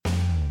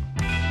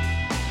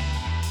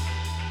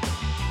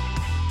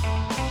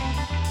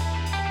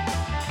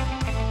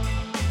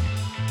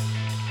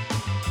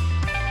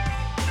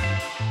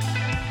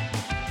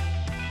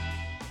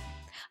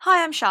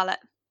Hi, I'm Charlotte.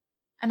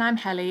 And I'm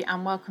Helly,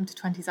 and welcome to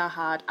 20s Are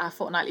Hard, our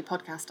fortnightly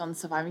podcast on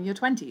surviving your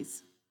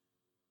 20s.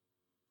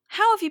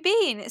 How have you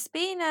been? It's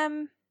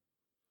been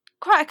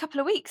quite a couple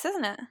of weeks,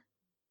 hasn't it?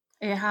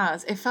 It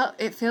has.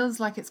 It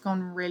feels like it's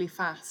gone really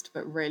fast,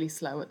 but really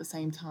slow at the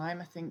same time.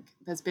 I think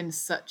there's been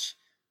such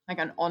like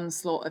an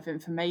onslaught of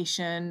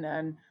information,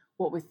 and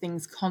what with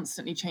things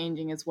constantly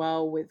changing as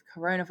well with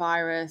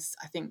coronavirus.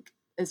 I think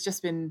there's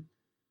just been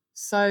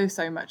so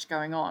much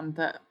going on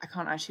that I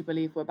can't actually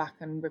believe we're back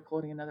and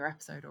recording another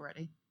episode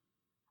already.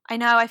 I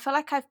know, I feel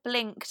like I've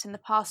blinked and the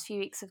past few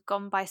weeks have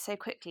gone by so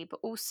quickly,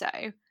 but also,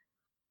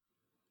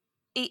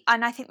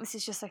 and I think this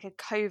is just like a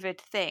COVID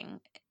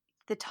thing,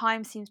 the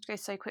time seems to go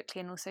so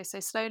quickly and also so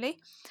slowly.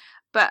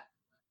 But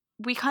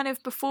we kind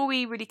of, before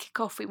we really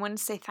kick off, we wanted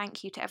to say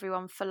thank you to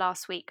everyone for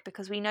last week,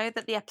 because we know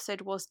that the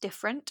episode was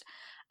different,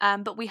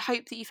 but we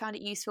hope that you found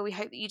it useful. We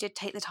hope that you did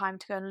take the time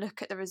to go and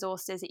look at the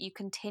resources, that you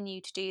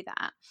continue to do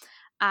that.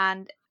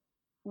 And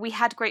we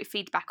had great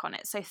feedback on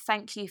it, so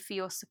thank you for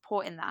your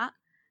support in that.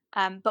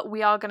 But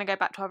we are going to go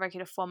back to our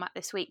regular format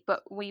this week,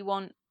 but we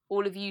want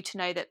all of you to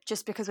know that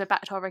just because we're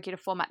back to our regular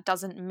format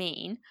doesn't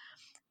mean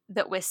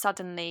that we're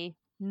suddenly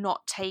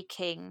not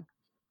taking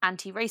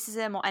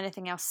anti-racism or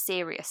anything else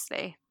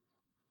seriously.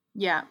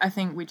 Yeah, I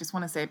think we just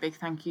want to say a big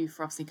thank you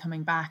for obviously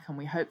coming back, and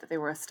we hope that they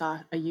were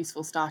a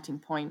useful starting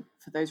point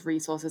for those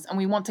resources. And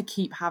we want to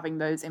keep having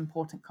those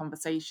important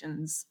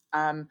conversations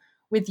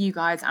with you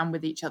guys and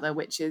with each other,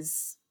 which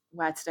is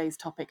where today's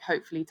topic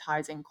hopefully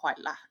ties in quite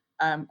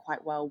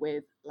well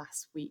with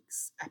last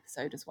week's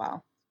episode as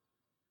well.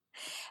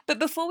 But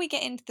before we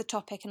get into the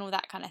topic and all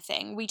that kind of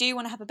thing, we do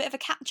want to have a bit of a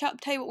catch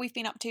up, tell you what we've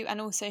been up to, and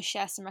also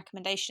share some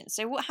recommendations.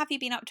 So what have you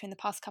been up to in the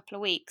past couple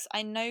of weeks?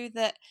 I know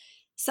that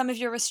some of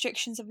your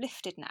restrictions have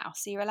lifted now,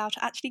 so you're allowed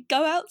to actually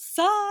go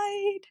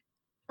outside.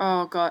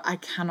 Oh God, I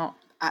cannot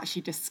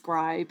actually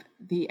describe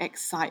the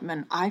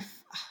excitement.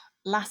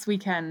 Last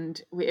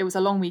weekend, it was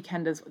a long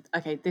weekend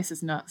okay, this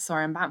is nuts.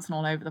 Sorry, I'm bouncing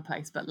all over the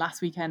place, but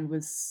last weekend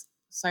was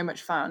so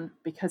much fun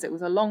because it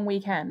was a long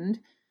weekend,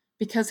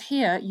 because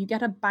here you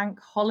get a bank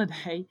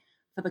holiday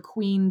for the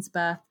Queen's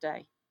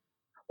birthday.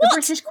 The What?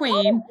 British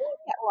Queen. Oh,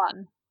 get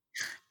one.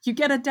 You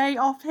get a day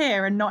off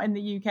here and not in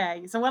the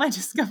UK. So when I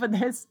discovered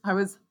this, I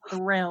was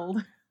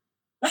thrilled.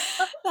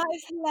 That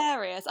is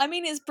hilarious. I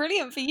mean, it's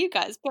brilliant for you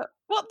guys, but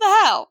what the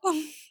hell?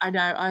 I know,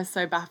 I was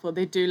so baffled.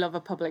 They do love a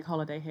public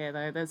holiday here,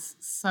 though. There's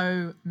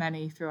so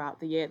many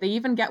throughout the year. They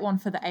even get one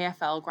for the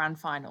AFL Grand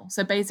Final.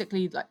 So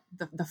basically, like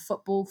the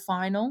football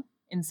final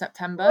in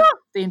September,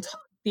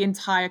 the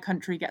entire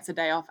country gets a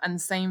day off,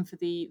 and same for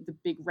the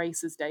big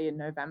races day in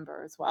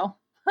November as well.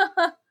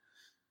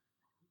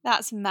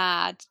 That's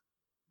mad.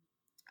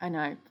 I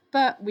know,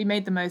 but we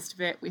made the most of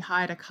it. We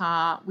hired a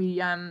car.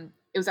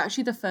 It was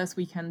actually the first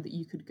weekend that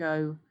you could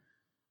go.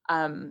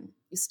 You're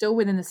still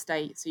within the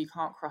state, so you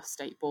can't cross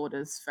state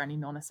borders for any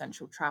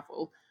non-essential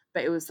travel.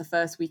 But it was the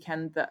first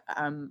weekend that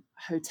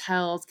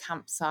hotels,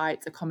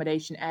 campsites,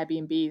 accommodation,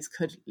 Airbnbs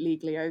could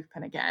legally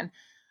open again.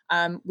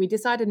 We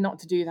decided not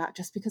to do that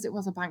just because it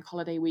was a bank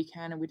holiday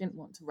weekend and we didn't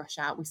want to rush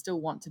out. We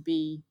still want to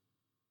be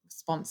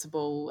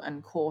responsible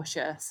and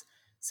cautious.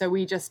 So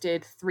we just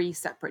did 3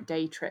 separate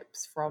day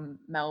trips from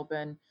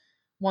Melbourne,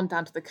 one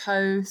down to the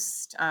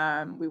coast.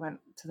 We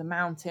went to the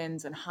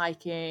mountains and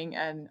hiking,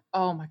 and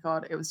oh my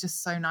God, it was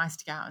just so nice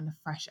to get out in the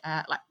fresh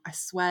air. Like, I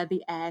swear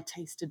the air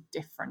tasted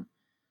different.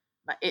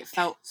 Like, it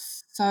felt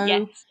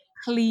so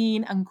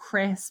clean and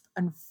crisp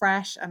and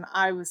fresh, and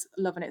I was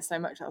loving it so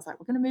much. I was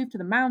like, we're going to move to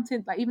the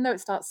mountains. Like, even though it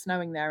starts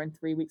snowing there in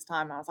 3 weeks'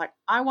 time, I was like,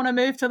 I want to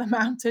move to the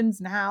mountains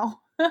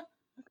now.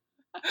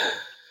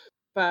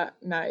 But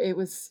no, it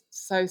was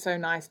so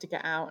nice to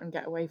get out and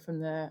get away from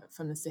the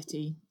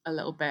city a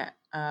little bit.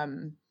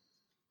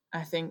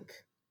 I think,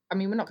 I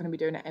mean, we're not going to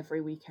be doing it every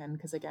weekend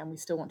because, again, we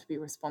still want to be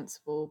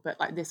responsible. But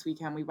like this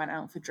weekend, we went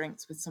out for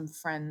drinks with some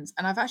friends,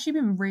 and I've actually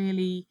been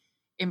really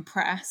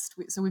impressed.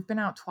 So we've been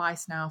out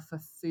twice now for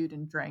food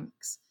and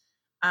drinks,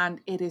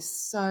 and it is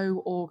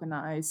so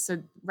organized.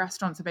 So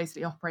restaurants are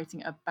basically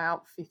operating at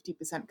about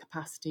 50%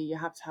 capacity. You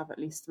have to have at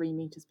least 3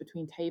 meters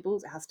between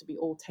tables. It has to be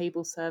all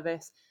table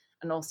service.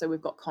 And also we've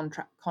got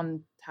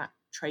contact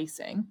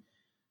tracing.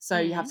 So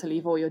you have to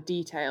leave all your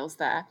details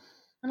there.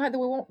 And like the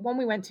one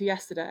we went to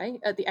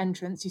yesterday, at the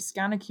entrance, you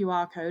scan a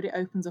QR code, it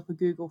opens up a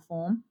Google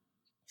form,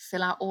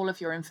 fill out all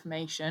of your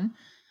information.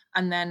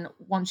 And then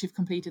once you've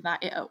completed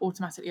that, it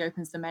automatically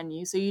opens the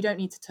menu. So you don't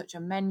need to touch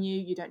a menu.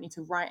 You don't need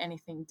to write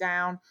anything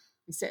down.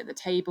 You sit at the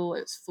table.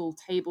 It's full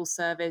table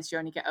service. You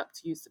only get up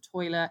to use the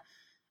toilet.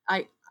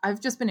 I've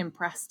just been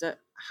impressed at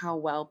how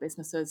well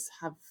businesses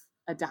have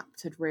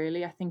adapted,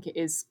 really. I think it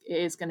is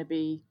going to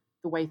be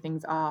the way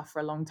things are for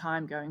a long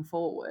time going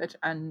forward,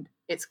 and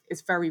it's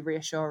very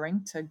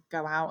reassuring to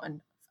go out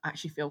and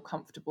actually feel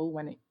comfortable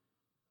when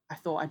I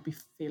thought I'd be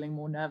feeling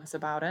more nervous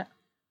about it.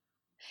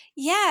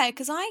 Yeah,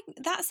 because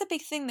that's the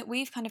big thing that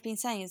we've kind of been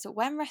saying, is that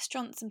when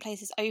restaurants and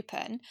places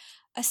open,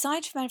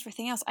 aside from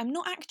everything else, I'm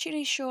not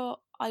actually sure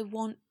I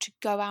want to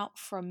go out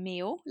for a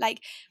meal.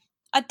 Like,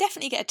 I'd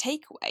definitely get a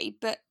takeaway,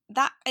 but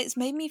that it's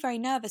made me very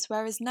nervous.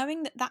 Whereas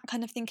knowing that that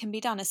kind of thing can be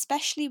done,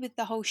 especially with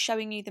the whole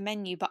showing you the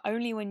menu, but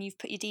only when you've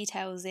put your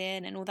details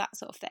in and all that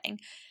sort of thing,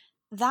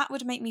 that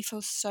would make me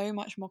feel so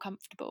much more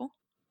comfortable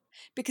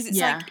because it's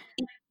Yeah. like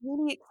it's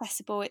really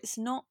accessible. It's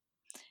not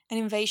an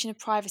invasion of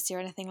privacy or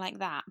anything like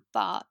that,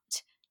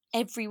 but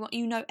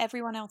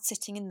everyone else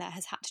sitting in there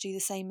has had to do the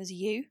same as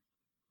you.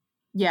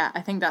 Yeah,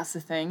 I think that's the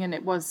thing, and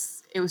it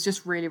was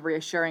just really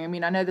reassuring. I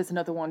mean, I know there's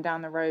another one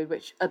down the road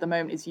which at the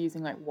moment is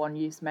using like one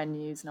use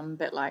menus, and I'm a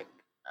bit like,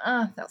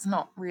 that's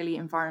not really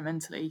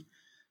environmentally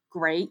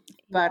great.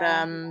 But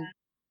Yeah.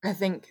 I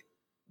think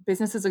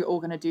businesses are all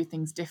going to do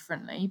things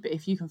differently. But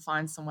if you can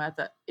find somewhere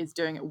that is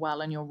doing it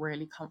well and you're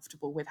really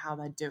comfortable with how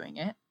they're doing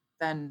it,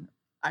 then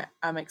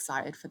I'm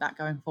excited for that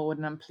going forward,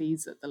 and I'm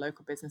pleased that the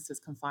local businesses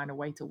can find a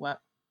way to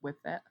work with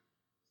it.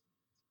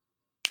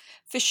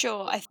 For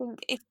sure. I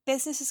think if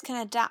businesses can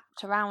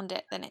adapt around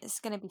it, then it's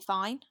going to be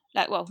fine.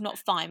 Like, well, not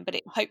fine, but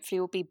it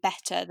hopefully will be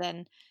better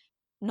than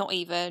not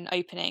even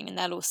opening and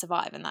they'll all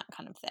survive and that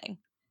kind of thing.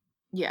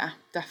 Yeah,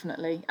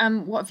 definitely.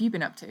 What have you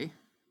been up to?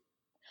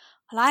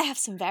 Well, I have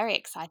some very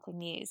exciting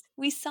news.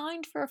 We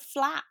signed for a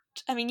flat.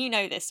 I mean, you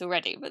know this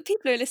already, but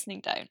people who are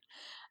listening don't.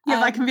 Yeah,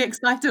 but I can be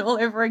excited all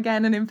over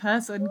again and in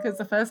person because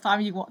the first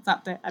time you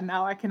WhatsApped it, and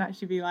now I can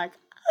actually be like,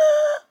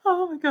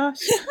 oh my gosh.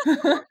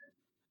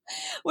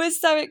 We're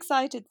so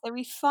excited. So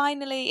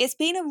it's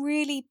been a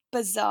really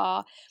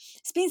bizarre,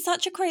 it's been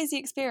such a crazy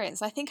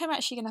experience. I think I'm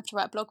actually going to have to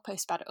write a blog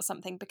post about it or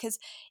something because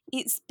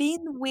it's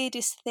been the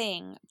weirdest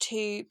thing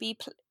to be.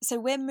 So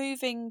we're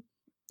moving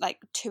like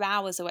 2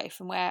 hours away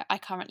from where I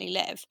currently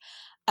live.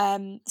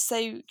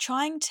 So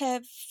trying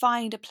to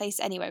find a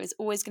place anyway was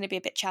always going to be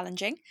a bit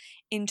challenging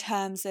in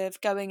terms of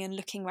going and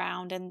looking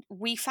around. And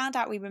we found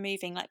out we were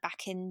moving like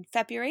back in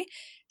February.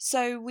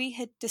 So we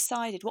had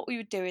decided what we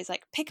would do is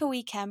like pick a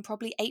weekend,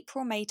 probably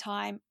April, May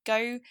time,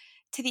 go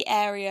to the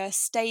area,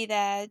 stay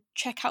there,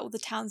 check out all the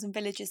towns and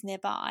villages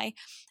nearby,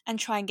 and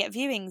try and get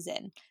viewings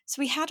in. So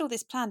we had all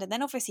this planned. And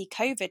then obviously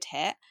COVID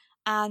hit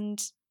and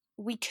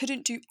we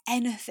couldn't do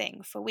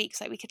anything for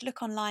weeks. Like we could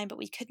look online, but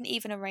we couldn't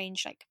even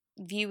arrange like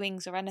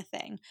viewings or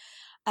anything.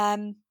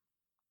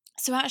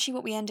 So actually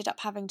what we ended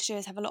up having to do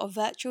is have a lot of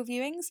virtual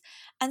viewings.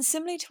 And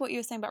similarly to what you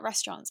were saying about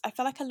restaurants, I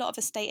feel like a lot of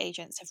estate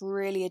agents have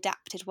really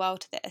adapted well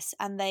to this.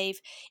 And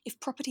if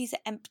properties are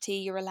empty,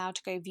 you're allowed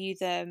to go view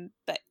them,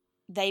 but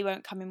they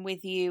won't come in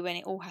with you and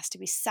it all has to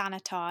be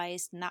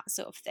sanitized and that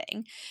sort of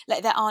thing.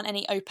 Like there aren't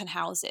any open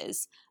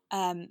houses.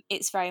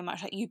 It's very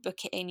much like you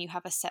book it in, you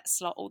have a set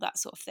slot, all that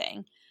sort of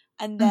thing.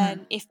 And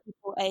then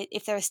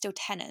if there are still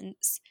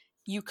tenants,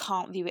 you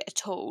can't view it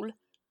at all.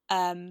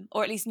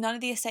 Or at least none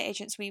of the estate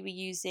agents we were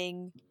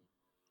using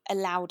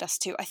allowed us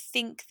to. I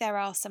think there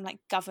are some I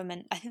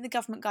think the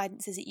government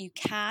guidance is that you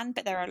can,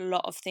 but there are a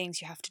lot of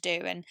things you have to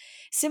do. And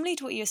similarly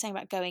to what you were saying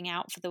about going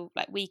out for the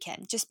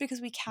weekend, just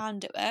because we can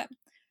do it,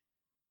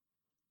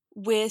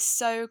 we're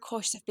so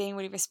cautious of being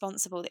really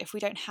responsible that if we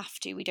don't have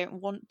to, we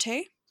don't want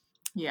to.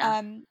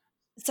 Yeah.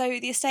 So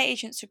the estate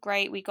agents were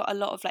great. We got a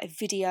lot of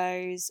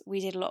videos. We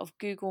did a lot of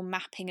Google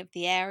mapping of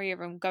the area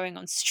and going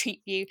on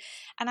Street View.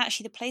 And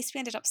actually, the place we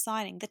ended up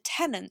signing, the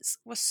tenants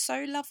were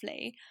so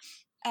lovely.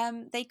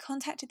 They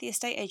contacted the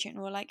estate agent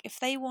and were like, if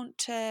they want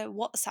to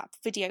WhatsApp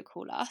video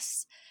call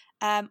us,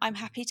 I'm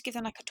happy to give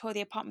them a tour of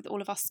the apartment with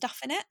all of our stuff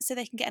in it so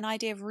they can get an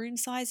idea of room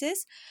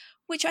sizes,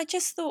 which I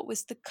just thought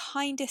was the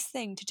kindest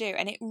thing to do.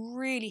 And it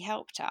really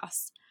helped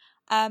us.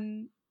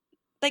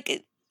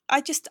 I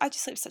just thought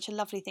it was such a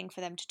lovely thing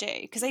for them to do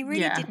because they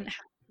really didn't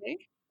have to.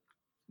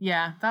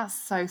 Yeah, that's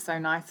so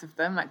nice of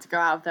them, to go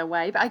out of their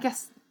way. But I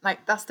guess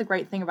that's the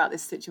great thing about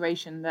this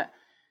situation, that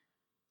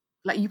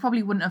you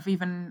probably wouldn't have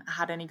even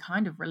had any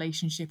kind of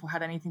relationship or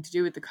had anything to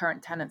do with the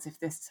current tenants if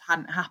this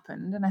hadn't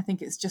happened. And I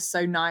think it's just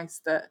so nice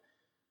that,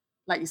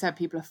 like you said,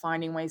 people are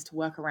finding ways to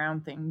work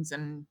around things.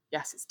 And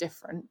yes, it's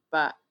different,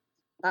 but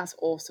that's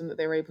awesome that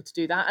they were able to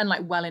do that,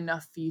 and well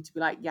enough for you to be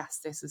like,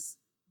 yes, this is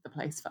the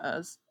place for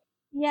us.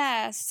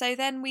 Yeah, so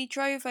then we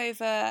drove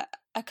over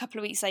a couple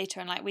of weeks later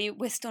and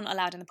we're still not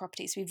allowed in the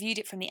property, so we viewed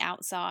it from the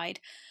outside.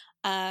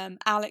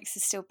 Alex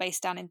is still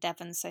based down in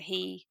Devon, so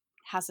he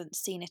hasn't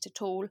seen it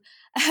at all.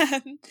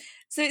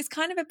 So it's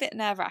kind of a bit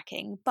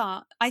nerve-wracking,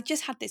 but I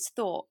just had this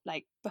thought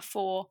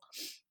before,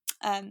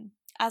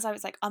 as I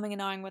was umming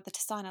and ahhing whether to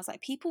sign, I was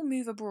like, people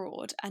move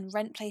abroad and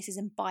rent places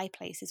and buy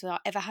places without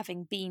ever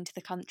having been to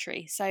the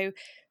country. So,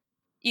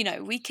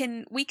 we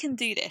can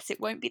do this. It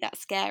won't be that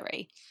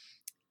scary.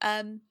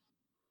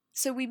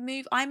 So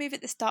I move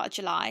at the start of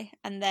July,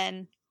 and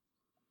then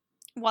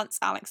once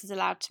Alex is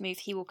allowed to move,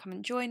 he will come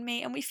and join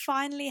me, and we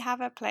finally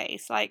have a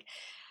place.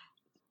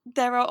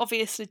 There are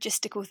obvious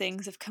logistical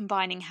things of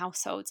combining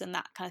households and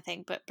that kind of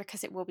thing, but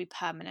because it will be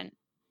permanent,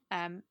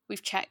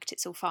 we've checked,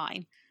 it's all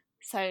fine.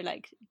 So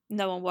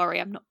no one worry,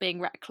 I'm not being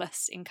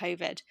reckless in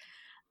COVID.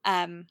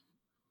 And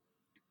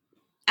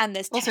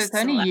there's also, it's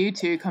only you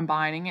two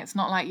combining. It's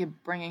not like you're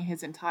bringing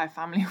his entire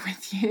family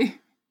with you.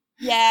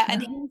 Yeah,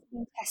 and he's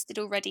been tested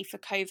already for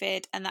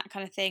COVID and that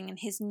kind of thing, and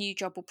his new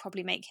job will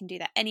probably make him do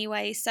that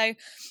anyway. So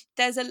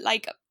there's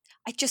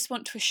I just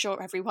want to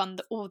assure everyone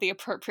that all the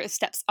appropriate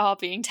steps are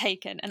being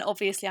taken, and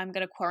obviously I'm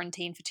going to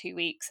quarantine for 2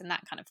 weeks and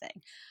that kind of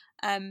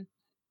thing.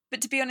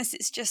 But to be honest,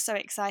 it's just so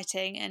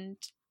exciting and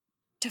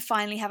to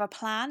finally have a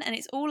plan, and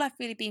it's all I've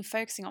really been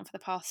focusing on for the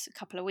past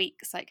couple of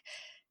weeks, like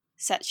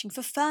searching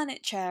for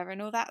furniture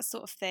and all that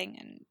sort of thing.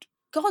 And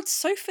God,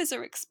 sofas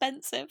are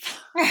expensive.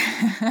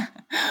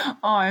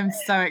 Oh, I'm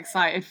so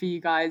excited for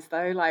you guys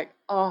though. Like,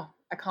 oh,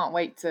 I can't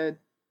wait to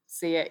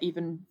see it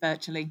even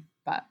virtually.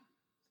 But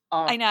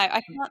I know, I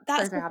I'm can't.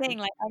 That's so the happy. thing.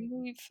 Like,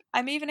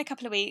 I move in a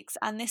couple of weeks,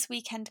 and this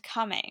weekend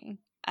coming,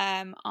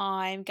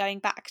 I'm going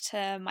back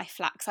to my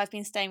flat because I've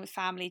been staying with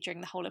family during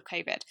the whole of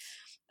COVID.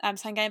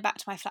 So I'm going back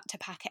to my flat to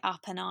pack it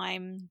up, and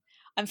I'm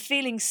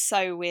feeling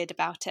so weird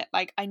about it.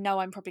 Like, I know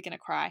I'm probably going to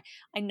cry.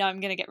 I know I'm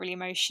going to get really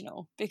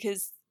emotional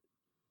because,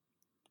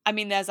 I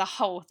mean, there's a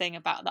whole thing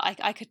about that.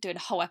 I could do a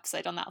whole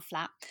episode on that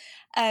flat,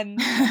 um,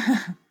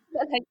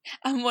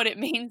 and what it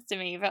means to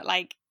me. But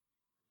like,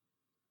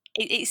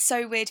 it's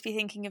so weird to be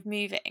thinking of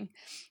moving.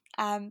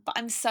 But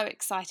I'm so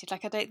excited.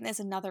 Like, I don't think there's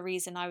another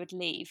reason I would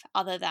leave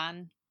other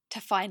than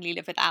to finally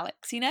live with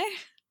Alex, you know?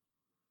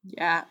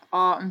 Yeah.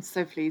 Oh, I'm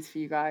so pleased for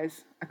you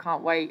guys. I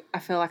can't wait. I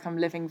feel like I'm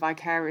living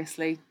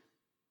vicariously.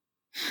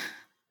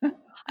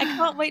 I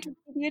can't wait to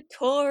give you a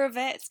tour of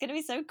it. It's going to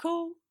be so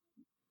cool.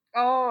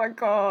 Oh my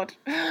God.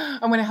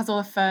 And when it has all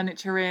the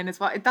furniture in as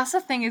well. That's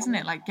the thing, isn't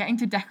it? Like getting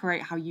to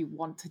decorate how you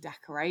want to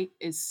decorate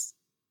is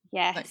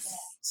like Yes.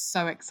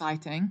 so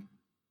exciting.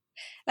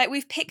 Like,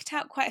 we've picked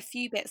out quite a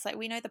few bits. Like,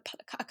 we know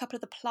a couple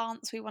of the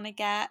plants we want to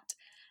get.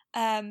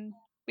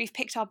 We've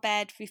picked our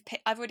bed.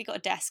 I've already got a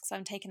desk, so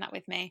I'm taking that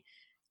with me.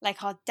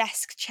 Like our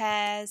desk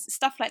chairs,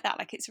 stuff like that.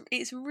 Like,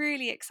 it's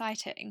really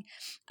exciting.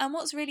 And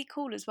what's really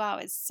cool as well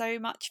is so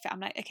much of it. I'm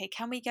like, okay,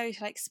 can we go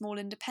to like small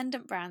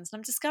independent brands? And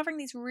I'm discovering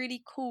these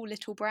really cool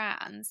little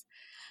brands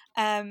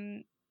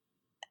that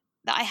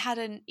I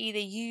hadn't either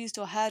used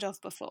or heard of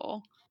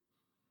before.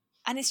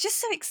 And it's just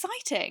so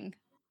exciting.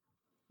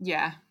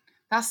 Yeah.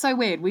 That's so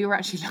weird. We were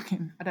actually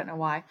looking, I don't know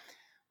why.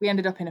 We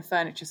ended up in a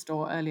furniture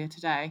store earlier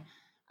today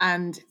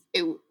and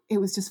it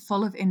was just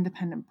full of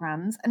independent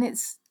brands, and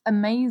it's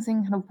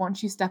amazing kind of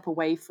once you step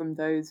away from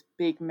those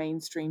big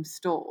mainstream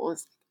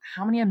stores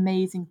how many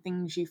amazing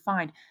things you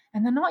find,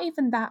 and they're not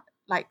even that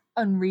like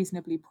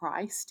unreasonably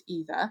priced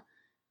either.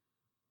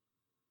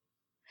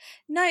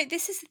 No,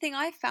 this is the thing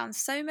I've found.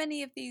 So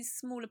many of these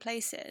smaller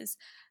places,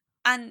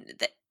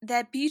 and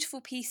they're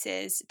beautiful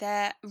pieces.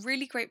 They're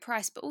really great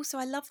price, but also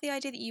I love the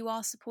idea that you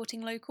are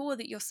supporting local or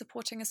that you're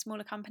supporting a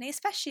smaller company,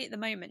 especially at the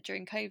moment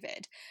during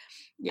COVID.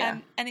 Yeah.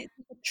 And it's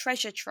a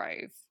treasure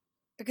trove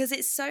because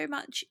it's so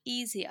much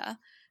easier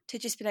to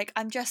just be like,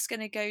 I'm just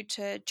going to go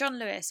to John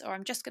Lewis or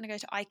I'm just going to go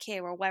to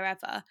IKEA or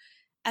wherever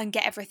and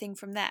get everything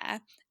from there.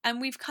 And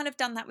we've kind of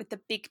done that with the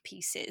big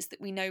pieces that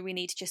we know we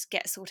need to just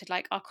get sorted,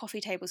 like our coffee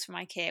tables from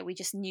IKEA. We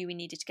just knew we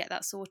needed to get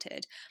that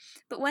sorted.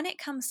 But when it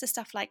comes to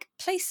stuff like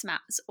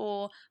placemats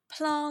or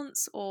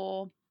plants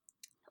or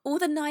all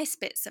the nice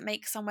bits that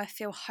make somewhere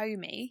feel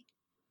homey,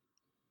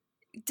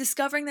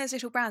 discovering those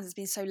little brands has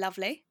been so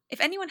lovely. If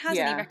anyone has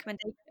any Yeah.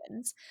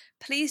 recommendations,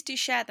 please do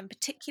share them,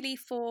 particularly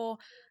for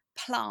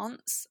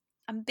plants.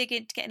 I'm big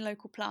into getting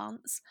local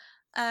plants.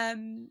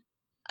 Um,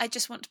 I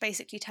just want to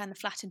basically turn the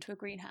flat into a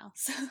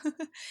greenhouse.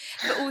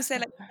 But also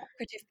like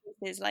decorative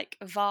pieces like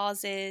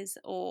vases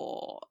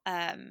or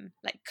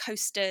like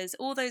coasters,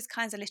 all those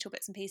kinds of little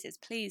bits and pieces,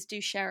 please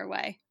do share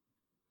away.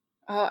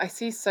 Oh, I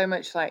see so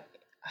much like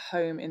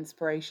home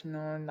inspiration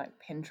on like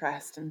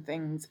Pinterest and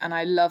things, and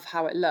I love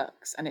how it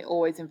looks, and it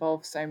always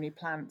involves so many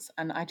plants.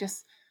 And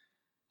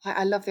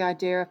I love the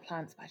idea of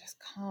plants, but I just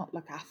can't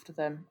look after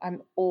them.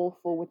 I'm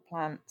awful with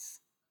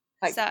plants.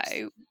 Like,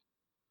 So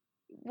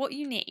what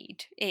you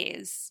need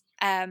is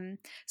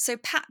so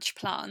patch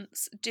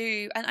plants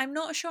do, and I'm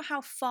not sure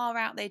how far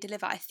out they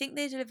deliver. I think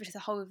they deliver to the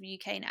whole of the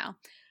UK now.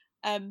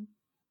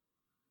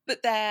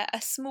 But they're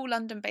a small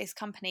London-based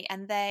company,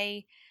 and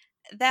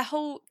their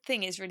whole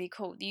thing is really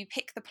cool. You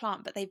pick the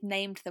plant, but they've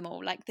named them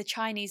all. Like the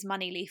Chinese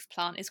money leaf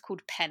plant is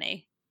called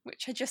Penny,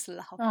 which I just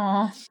love.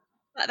 oh,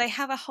 But they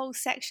have a whole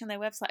section on their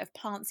website of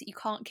plants that you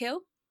can't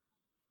kill,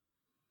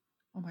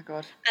 oh my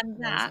God, and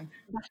that amazing.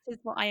 that is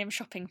what I am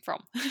shopping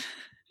from.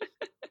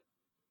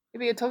 Yeah,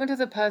 but you're talking to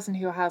the person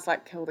who has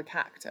like killed a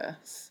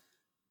cactus,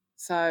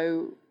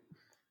 so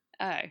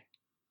Oh,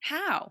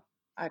 how?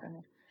 I don't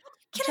know.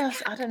 Kill a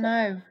I don't cactus?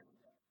 know.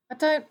 I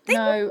don't They live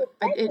know.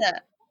 in the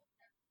desert.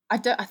 I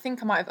don't. I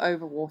think I might have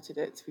overwatered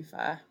it. To be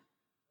fair,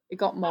 it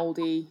got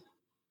moldy.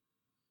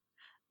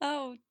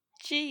 Oh,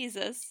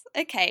 Jesus.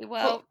 Okay,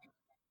 Well, well,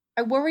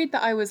 I worried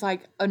that I was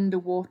like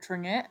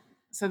underwatering it,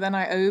 so then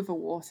I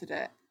overwatered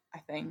it, I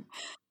think.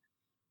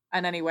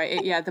 And anyway,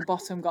 yeah, the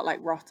bottom got like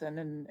rotten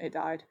and it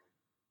died.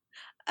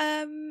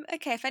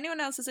 okay, if anyone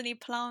else has any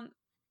plant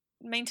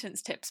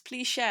maintenance tips,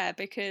 please share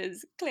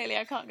because clearly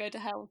I can't go to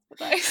hell for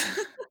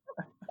those.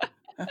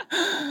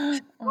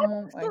 I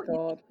Oh my thought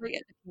you'd be God. great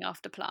at looking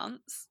after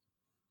plants.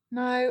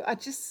 No, I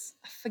just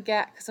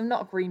forget because I'm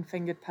not a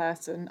green-fingered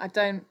person.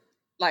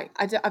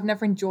 I've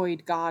never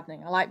enjoyed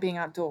gardening. I like being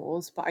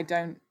outdoors, but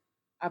I'm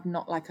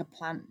not like a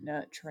plant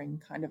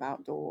nurturing kind of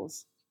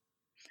outdoors.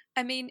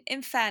 I mean,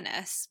 in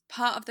fairness,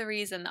 part of the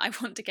reason that I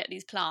want to get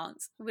these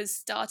plants was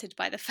started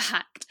by the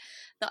fact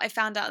that I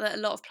found out that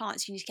a lot of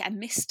plants you need to get a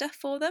mister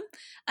for them.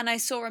 And I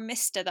saw a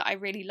mister that I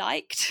really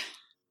liked.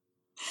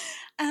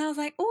 And I was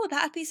like, oh,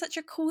 that'd be such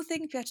a cool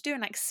thing to be able to do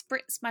and like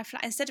spritz my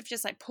flat instead of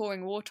just like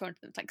pouring water onto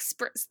them, like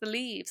spritz the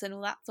leaves and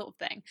all that sort of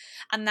thing.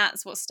 And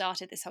that's what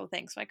started this whole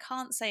thing. So I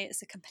can't say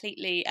it's a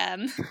completely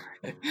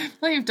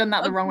Well, you've done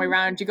that the wrong way ugly-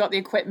 around. You got the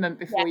equipment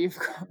yeah, before you've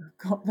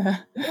got the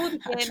all the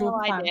gear, actual no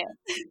plant. idea.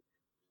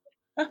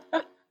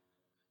 But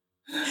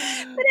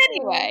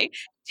anyway,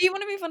 do you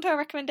want to move on to our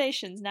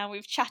recommendations now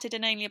we've chatted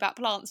inanely about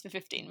plants for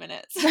 15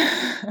 minutes?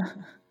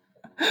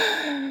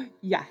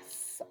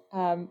 Yes.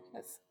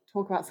 Let's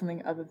talk about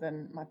something other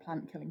than my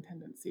plant killing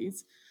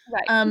tendencies.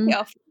 Right, kick it Um,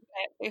 off.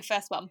 Your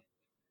first one.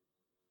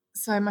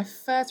 so my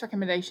first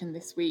recommendation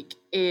this week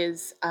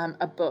is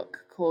a book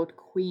called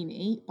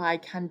Queenie by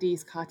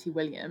Candice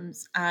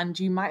Carty-Williams, and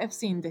you might have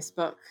seen this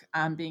book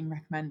being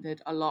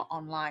recommended a lot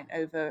online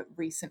over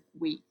recent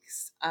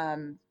weeks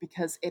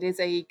because it is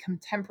a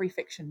contemporary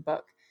fiction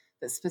book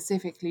that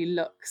specifically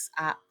looks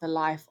at the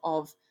life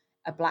of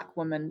a Black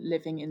woman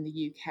living in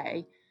the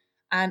UK.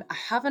 And I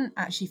haven't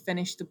actually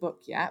finished the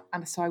book yet,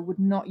 and so I would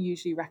not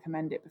usually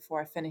recommend it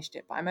before I finished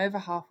it, but I'm over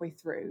halfway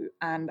through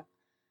and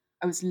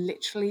I was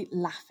literally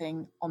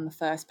laughing on the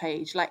first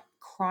page, like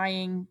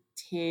crying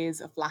tears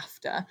of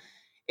laughter.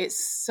 It's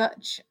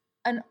such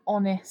an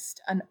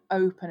honest and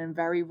open and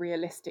very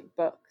realistic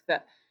book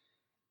that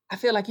I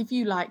feel like if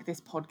you like this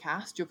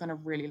podcast, you're going to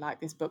really like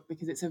this book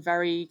because it's a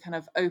very kind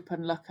of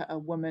open look at a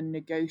woman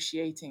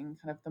negotiating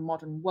kind of the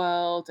modern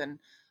world and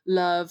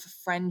love,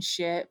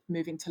 friendship,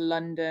 moving to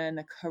London,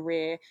 a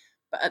career.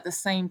 But at the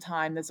same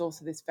time, there's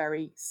also this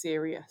very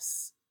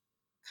serious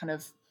kind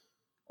of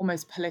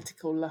almost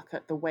political look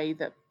at the way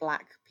that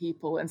Black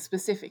people and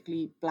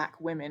specifically Black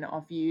women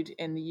are viewed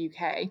in the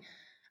UK.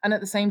 And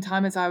at the same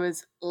time as I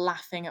was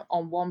laughing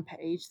on one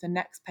page, the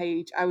next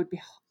page I would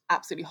be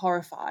absolutely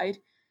horrified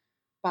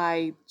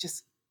by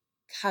just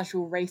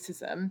casual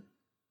racism.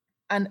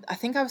 And I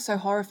think I was so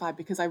horrified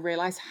because I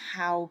realized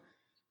how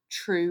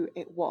true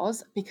it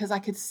was because I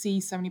could see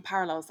so many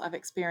parallels I've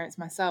experienced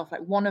myself.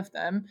 Like one of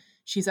them,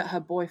 she's at her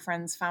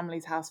boyfriend's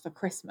family's house for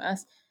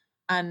Christmas,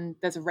 and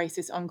there's a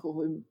racist uncle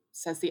who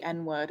says the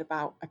N word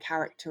about a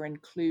character in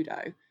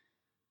Cluedo.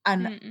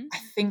 And Mm-mm. I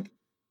think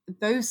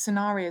those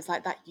scenarios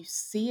like that, you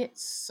see it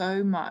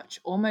so much,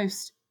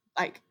 almost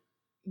like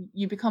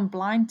you become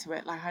blind to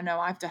it. Like I know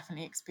I've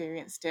definitely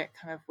experienced it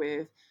kind of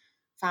with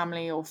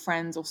family or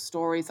friends or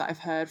stories that I've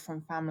heard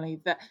from family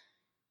that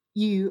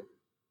you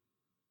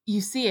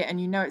see it and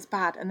you know it's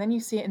bad, and then you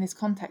see it in this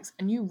context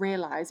and you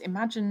realize,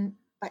 imagine,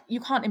 like you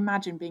can't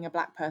imagine being a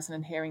Black person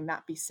and hearing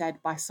that be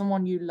said by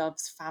someone you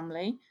love's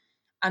family,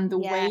 and the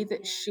Yeah. way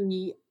that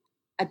she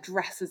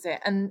addresses it.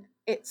 And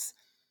it's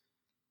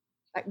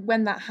like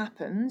when that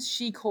happens,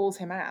 she calls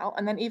him out,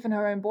 and then even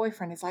her own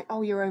boyfriend is like,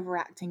 oh, you're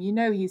overacting, you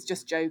know he's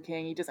just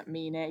joking, he doesn't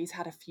mean it, he's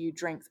had a few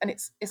drinks. And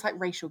it's like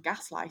racial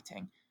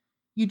gaslighting.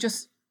 You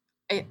just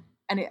it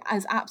And it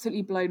has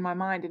absolutely blown my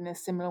mind in a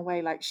similar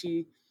way. Like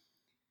she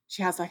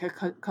has like a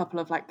couple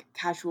of like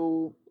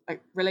casual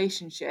like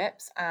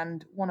relationships,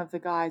 and one of the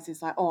guys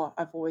is like, oh,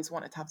 I've always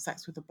wanted to have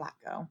sex with a Black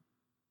girl.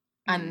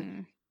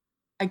 And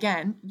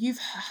again, you've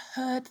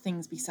heard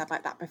things be said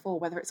like that before,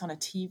 whether it's on a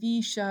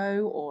TV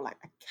show or like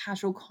a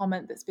casual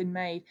comment that's been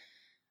made.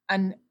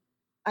 And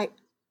I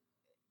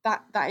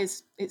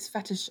it's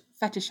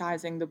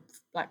fetishizing the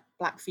like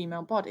Black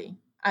female body.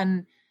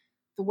 And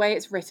the way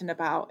it's written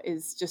about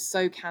is just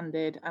so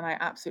candid, and I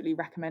absolutely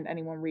recommend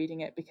anyone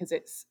reading it because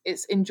it's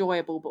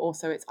enjoyable, but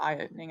also it's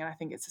eye-opening, and I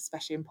think it's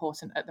especially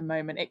important at the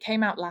moment. It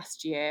came out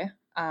last year.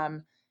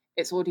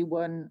 It's already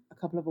won a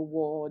couple of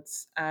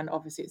awards, and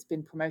obviously it's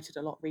been promoted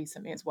a lot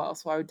recently as well,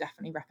 so I would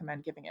definitely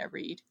recommend giving it a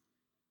read.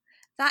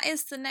 That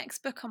is the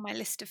next book on my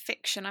list of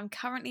fiction. I'm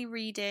currently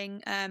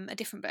reading a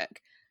different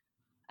book.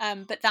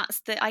 But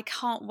I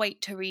can't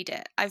wait to read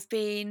it. I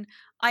think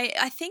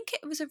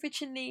it was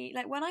originally,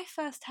 like when I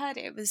first heard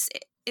it,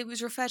 it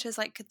was referred to as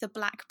like the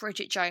Black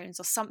Bridget Jones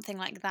or something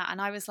like that. And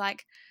I was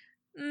like,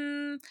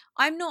 I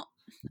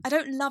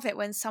don't love it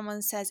when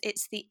someone says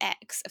it's the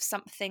X of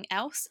something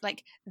else,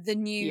 like the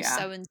new Yeah.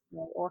 so and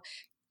so, or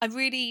I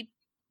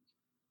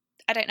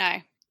don't know.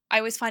 I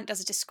always find it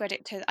does a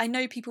discredit to. I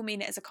know people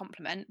mean it as a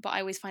compliment, but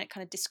I always find it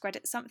kind of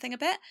discredits something a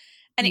bit,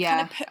 and it kind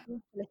Yeah. of put me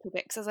off a little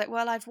bit because I was like,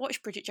 well, I've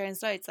watched Bridget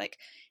Jones loads. Like,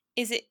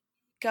 is it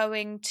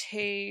going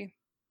to?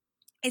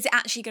 Is it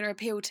actually going to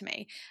appeal to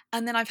me?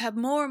 And then I've heard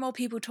more and more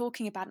people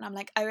talking about it, and I'm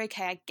like, oh,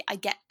 okay, I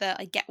get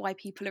why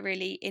people are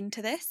really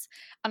into this,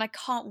 and I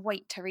can't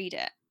wait to read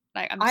it.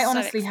 Like, I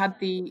honestly had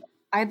the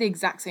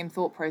exact same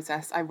thought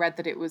process. I read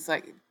that it was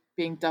like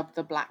being dubbed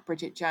the Black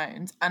Bridget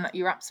Jones, and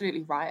you're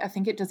absolutely right. I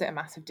think it does it a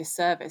massive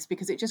disservice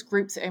because it just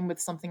groups it in with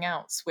something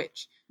else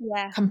which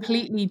yeah,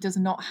 completely does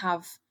not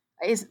have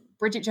is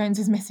Bridget Jones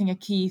is missing a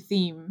key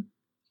theme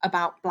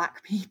about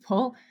Black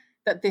people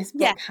that this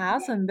Yeah. book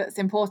has, and that's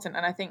important.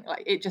 And I think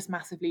like it just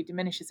massively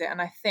diminishes it.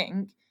 And I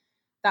think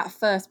that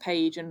first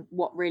page and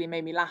what really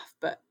made me laugh,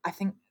 but I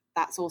think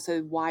that's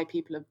also why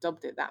people have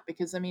dubbed it that,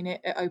 because I mean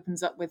it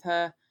opens up with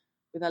her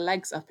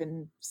legs up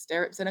in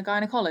stirrups and a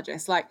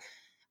gynecologist. Like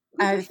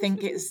I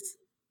think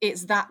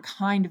it's that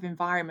kind of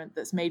environment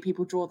that's made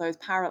people draw those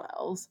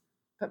parallels.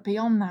 But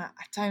beyond that,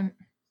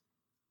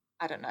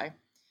 I don't know.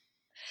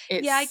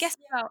 Yeah, I It's guess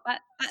well,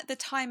 at the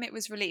time it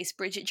was released,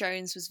 Bridget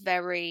Jones was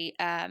very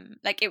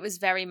like it was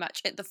very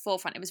much at the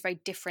forefront. It was very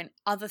different.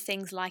 Other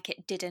things like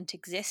it didn't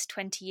exist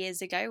 20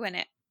 years ago when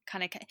it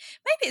kind of came.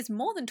 Maybe it's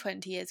more than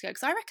 20 years ago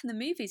because I reckon the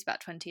movie's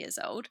about 20 years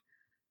old.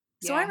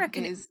 So I yeah,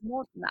 reckon it it's is.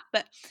 more than that.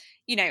 But,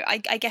 you know, I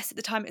guess at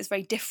the time it was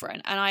very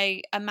different. And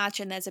I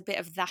imagine there's a bit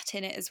of that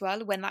in it as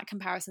well when that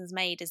comparison's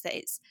made, is that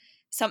it's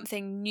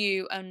something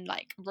new and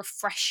like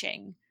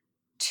refreshing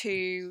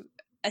to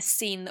a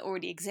scene that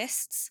already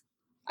exists.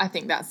 I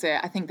think that's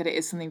it. I think that it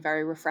is something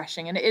very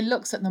refreshing, and it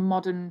looks at the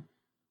modern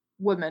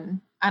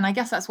woman, and I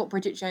guess that's what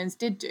Bridget Jones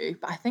did do.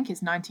 But I think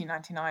it's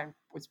 1999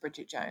 was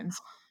Bridget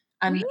Jones,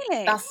 and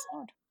Really? that's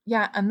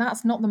yeah, and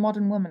that's not the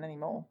modern woman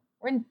anymore.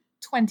 We're in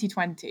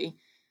 2020.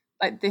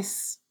 Like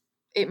this,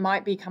 it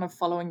might be kind of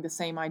following the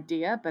same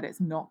idea, but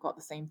it's not got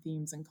the same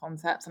themes and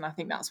concepts. And I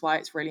think that's why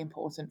it's really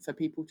important for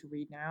people to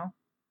read now.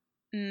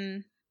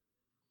 Mm,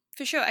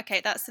 for sure. Okay,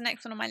 that's the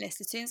next one on my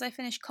list. As soon as I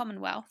finish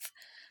Commonwealth,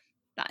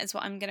 that is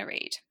what I'm going to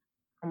read.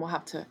 And we'll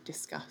have to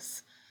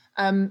discuss.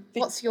 For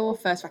What's your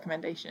first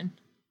recommendation?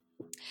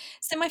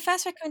 So my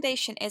first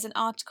recommendation is an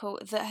article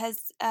that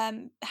has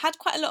had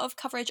quite a lot of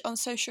coverage on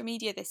social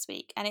media this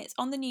week, and it's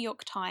on the New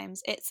York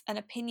Times. It's an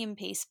opinion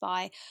piece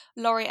by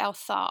Laurie L.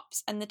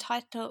 Tharps, and the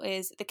title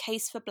is "The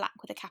Case for Black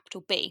with a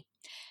Capital B."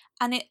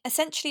 And it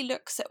essentially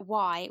looks at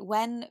why,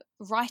 when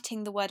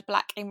writing the word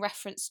black in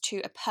reference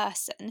to a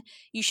person,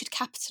 you should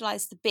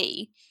capitalise the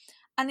B.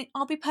 And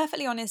I'll be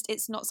perfectly honest,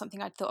 it's not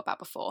something I'd thought about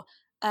before.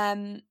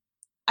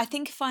 I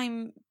think if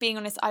I'm being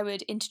honest, I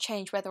would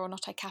interchange whether or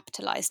not I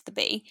capitalised the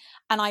B,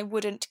 and I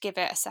wouldn't give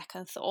it a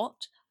second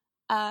thought.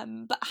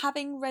 But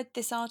having read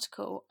this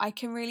article, I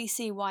can really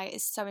see why it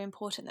is so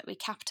important that we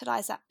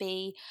capitalise that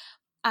B.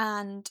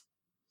 And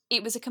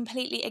it was a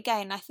completely,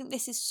 again, I think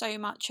this is so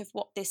much of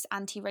what this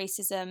anti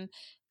racism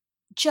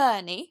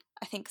journey,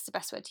 I think is the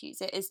best word to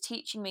use it, is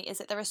teaching me, is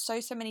that there are so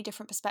many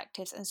different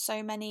perspectives and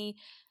so many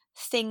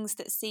things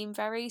that seem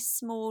very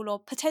small or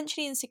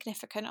potentially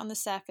insignificant on the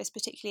surface,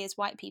 particularly as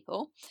white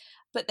people.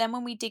 But then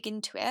when we dig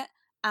into it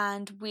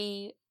and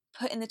we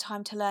put in the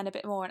time to learn a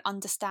bit more and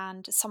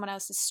understand someone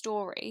else's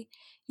story,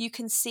 you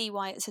can see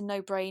why it's a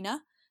no-brainer.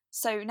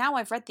 So now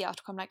I've read the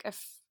article, I'm like,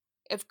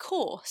 of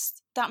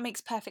course, that makes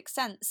perfect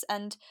sense.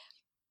 And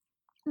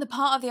the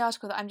part of the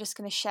article that I'm just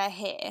going to share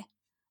here,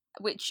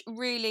 which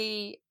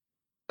really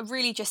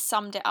just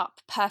summed it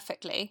up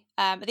perfectly.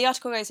 The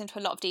article goes into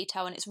a lot of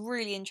detail and it's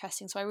really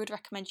interesting, so I would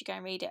recommend you go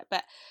and read it.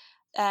 But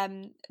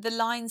the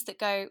lines that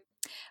go,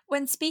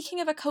 when speaking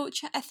of a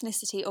culture,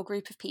 ethnicity, or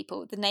group of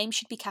people, the name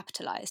should be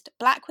capitalised.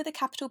 Black with a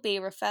capital B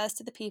refers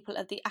to the people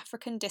of the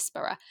African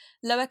diaspora.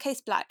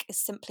 Lowercase black is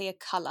simply a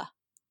colour.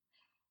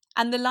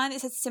 And the line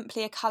that said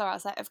simply a colour, I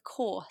was like, of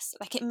course.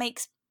 Like it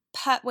makes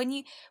when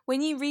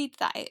you read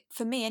that,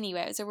 for me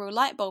anyway, it was a real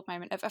light bulb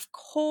moment of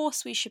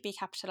course we should be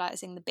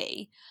capitalising the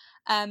B.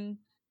 And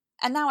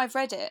now I've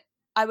read it,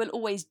 I will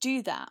always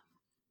do that.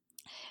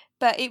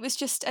 But it was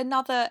just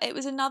another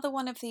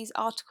one of these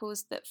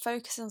articles that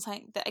focuses on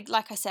something that,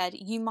 like I said,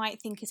 you might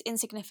think is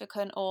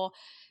insignificant or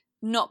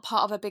not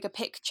part of a bigger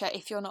picture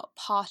if you're not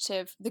part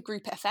of the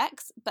group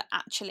effects. But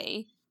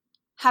actually,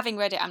 having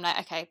read it, I'm like,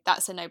 okay,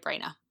 that's a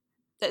no-brainer.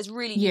 That's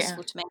really Yeah.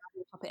 useful to me.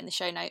 I'll pop it in the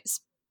show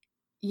notes.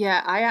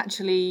 Yeah, I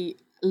actually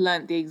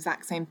learnt the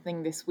exact same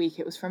thing this week.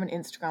 It was from an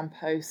Instagram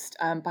post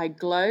by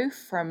Glow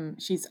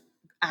she's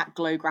at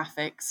Glow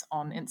Graphics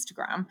on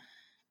Instagram.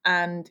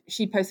 And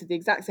she posted the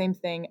exact same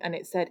thing and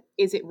it said,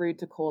 "Is it rude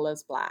to call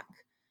us black?"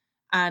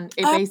 And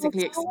it Oh,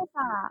 basically, I saw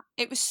that.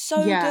 It was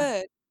so yeah.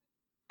 good.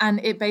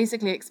 And it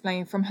basically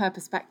explained from her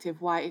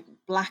perspective why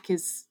black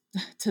is,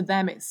 to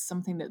them, it's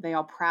something that they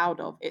are proud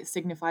of. It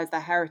signifies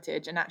their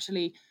heritage. And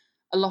actually,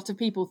 a lot of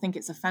people think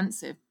it's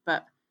offensive,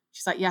 but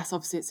she's like, yes,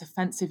 obviously it's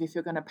offensive if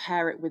you're going to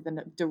pair it with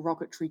a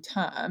derogatory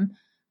term,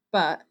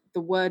 but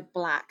the word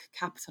black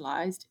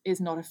capitalized is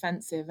not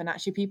offensive. And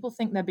actually, people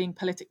think they're being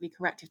politically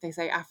correct if they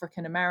say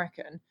African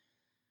American.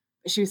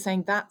 She was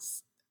saying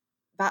that's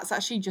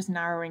actually just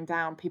narrowing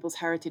down people's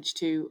heritage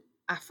to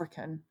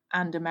African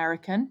and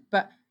American.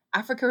 But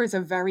Africa is a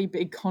very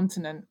big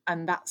continent,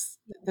 and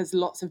there's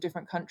lots of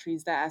different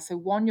countries there. So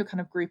one, you're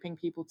kind of grouping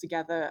people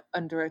together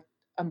under an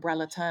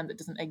umbrella term that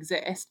doesn't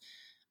exist,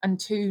 and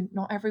two,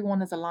 not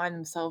everyone has aligned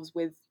themselves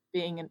with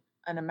being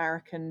an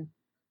American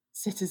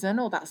citizen,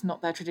 or that's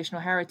not their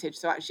traditional heritage.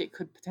 So actually, it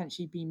could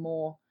potentially be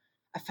more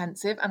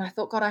offensive. And I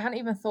thought, God, I hadn't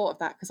even thought of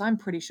that, because I'm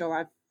pretty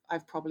sure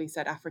I've probably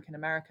said African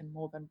American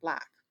more than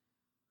black.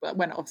 But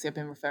when obviously I've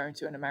been referring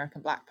to an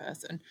American black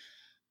person.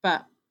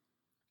 But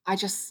I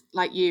just,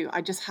 like you,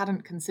 I just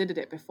hadn't considered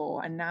it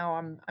before, and now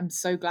I'm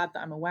so glad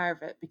that I'm aware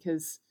of it,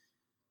 because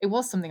it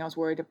was something I was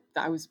worried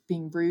that I was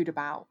being rude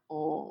about,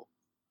 or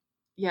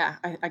yeah,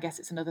 I guess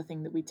it's another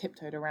thing that we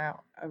tiptoed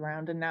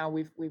around, and now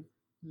we've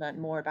learned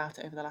more about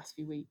it over the last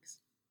few weeks.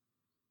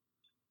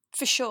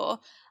 For sure.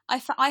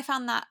 I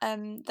found that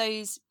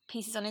those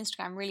pieces on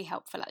Instagram really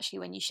helpful actually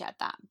when you shared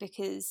that,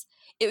 because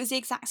it was the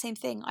exact same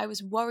thing. I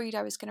was worried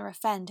I was going to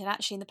offend, and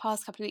actually in the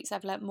past couple of weeks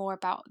I've learnt more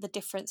about the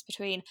difference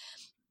between,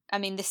 I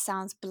mean, this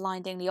sounds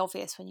blindingly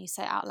obvious when you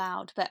say it out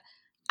loud, but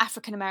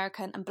African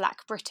American and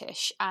Black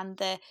British, and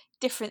the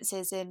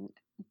differences in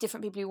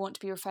different people who want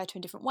to be referred to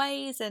in different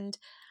ways, and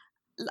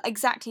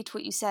exactly to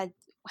what you said,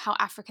 how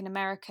African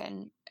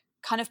American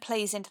kind of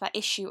plays into that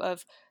issue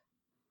of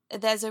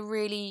there's a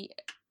really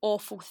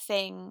awful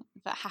thing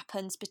that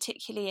happens,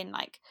 particularly in,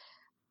 like,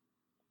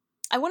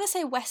 I want to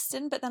say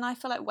Western, but then I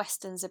feel like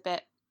Western's a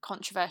bit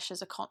controversial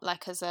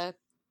as a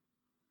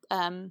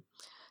um,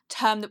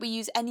 term that we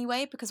use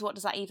anyway, because what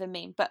does that even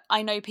mean? But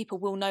I know people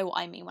will know what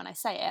I mean when I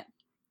say it.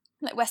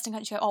 Like Western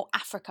country, oh,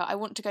 Africa, I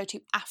want to go to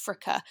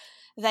Africa.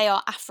 They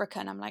are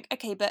African. I'm like,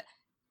 okay, but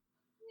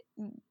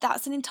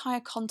that's an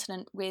entire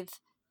continent with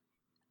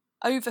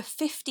over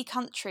 50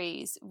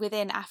 countries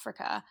within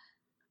Africa,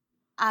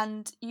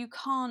 and you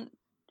can't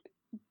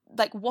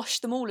like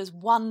wash them all as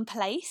one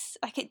place.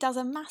 Like, it does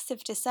a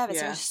massive disservice.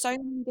 There are Yeah, so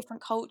many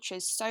different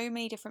cultures, so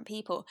many different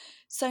people,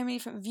 so many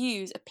different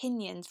views,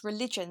 opinions,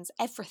 religions,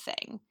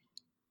 everything.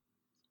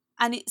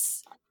 And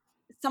it's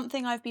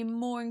something I've been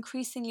more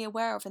increasingly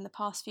aware of in the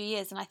past few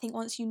years. And I think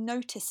once you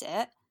notice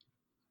it,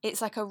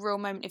 it's like a real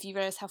moment if you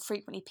realize how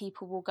frequently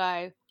people will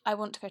go, I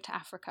want to go to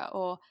Africa,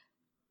 or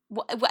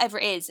whatever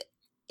it is.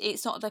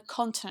 It's not the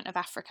continent of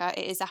Africa,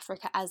 it is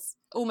Africa as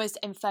almost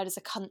inferred as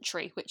a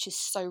country, which is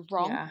so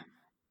wrong. yeah.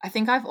 I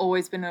think I've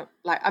always been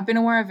I've been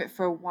aware of it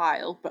for a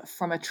while, but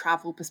from a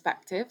travel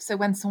perspective. So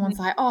when someone's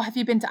like, "Oh, have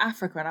you been to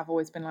Africa?" and I've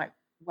always been like,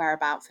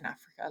 "Whereabouts in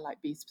Africa?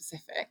 Like, be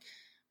specific."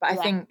 But I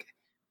Yeah. think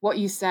what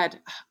you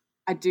said,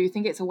 I do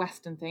think it's a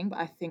Western thing, but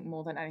I think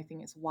more than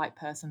anything, it's a white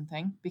person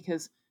thing,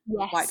 because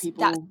white Yes, that's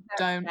people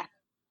don't yeah.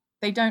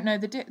 they don't know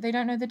they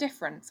don't know the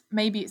difference.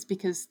 Maybe it's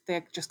because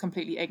they're just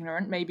completely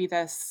ignorant. Maybe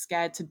they're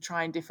scared to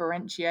try and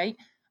differentiate.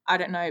 I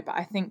don't know, but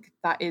I think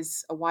that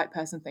is a white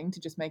person thing, to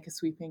just make a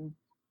sweeping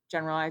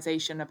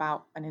generalization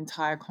about an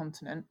entire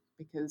continent,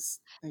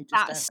 because they just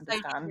don't That's so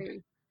understand.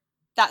 true.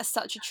 That's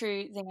such a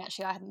true thing,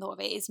 actually. I hadn't thought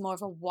of it. It's more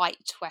of a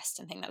white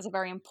Western thing. That's a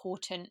very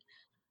important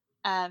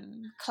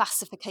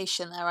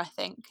classification there, I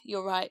think.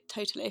 You're right,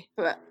 totally.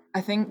 But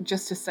I think,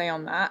 just to say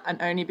on that,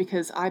 and only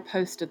because I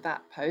posted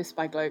that post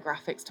by Glow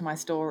Graphics to my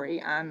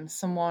story, and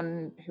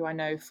someone who I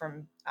know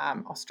from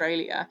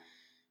Australia,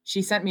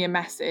 she sent me a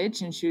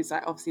message, and she was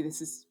like, obviously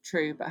this is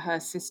true, but her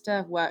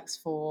sister works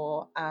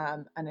for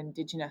an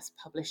Indigenous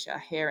publisher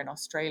here in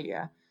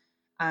Australia,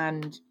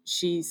 and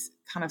she's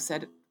kind of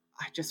said,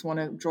 I just want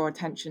to draw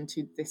attention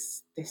to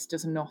this. This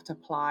does not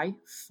apply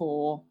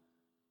for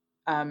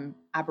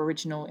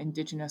Aboriginal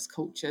Indigenous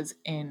cultures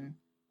in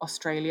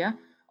Australia.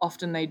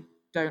 Often they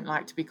don't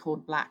like to be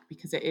called Black,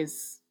 because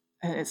it's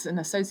an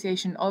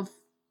association of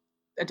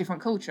a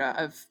different culture,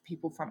 of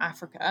people from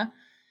Africa.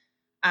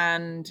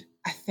 And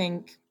I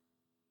think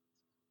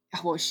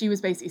what she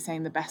was basically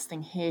saying, the best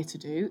thing here to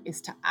do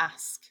is to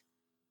ask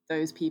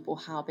those people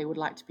how they would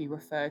like to be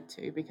referred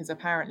to, because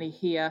apparently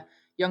here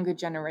younger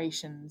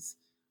generations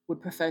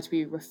would prefer to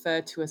be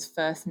referred to as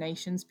First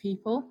Nations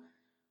people,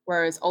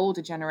 whereas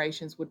older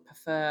generations would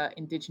prefer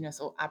Indigenous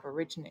or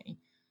Aborigine.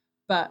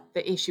 But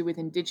the issue with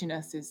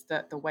Indigenous is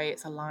that the way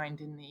it's aligned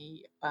in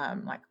the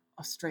like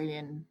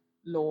Australian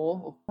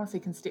law, or I want to say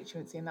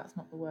constituency, and that's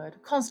not the word,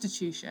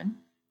 constitution,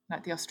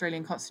 like the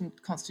Australian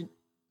Constitution,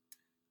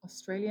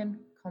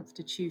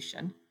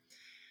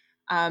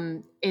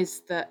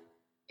 is that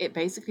it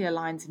basically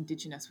aligns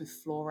Indigenous with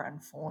flora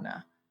and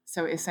fauna.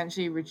 So it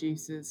essentially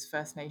reduces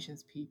First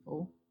Nations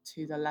people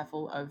to the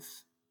level of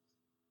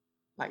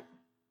like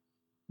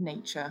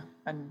nature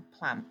and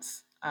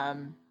plants,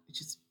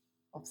 which is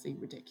obviously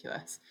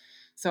ridiculous.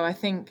 So I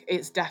think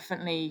it's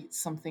definitely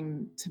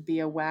something to be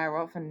aware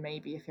of, and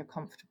maybe if you're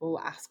comfortable,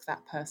 ask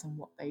that person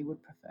what they would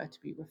prefer to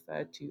be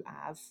referred to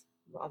as,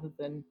 rather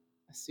than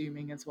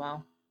assuming as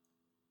well.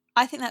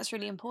 I think that's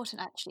really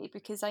important, actually,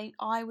 because I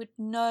would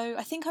know,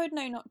 I think I would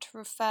know not to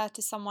refer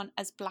to someone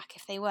as Black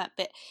if they weren't,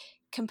 but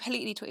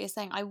completely to what you're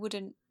saying, I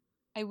wouldn't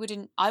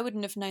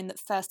have known that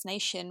First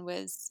Nation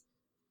was,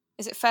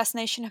 is it First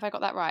Nation? Have I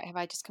got that right? Have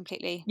I just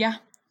completely, Yeah,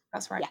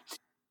 that's right. yeah.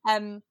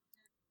 Um,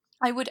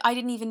 I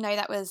didn't even know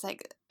that was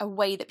like a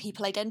way that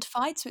people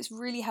identified. So it's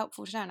really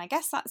helpful to know. And I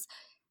guess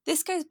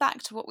this goes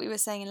back to what we were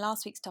saying in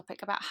last week's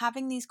topic about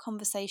having these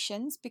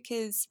conversations,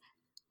 because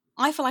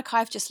I feel like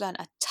I've just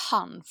learned a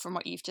ton from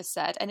what you've just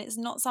said. And it's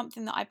not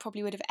something that I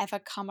probably would have ever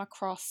come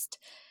across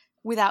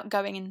without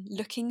going and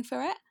looking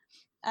for it.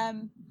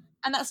 And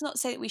that's not to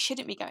say that we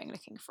shouldn't be going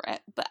looking for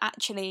it, but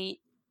actually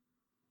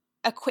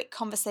a quick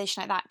conversation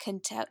like that can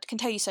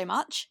tell you so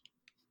much.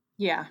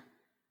 Yeah,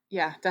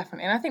 Yeah,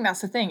 definitely. And I think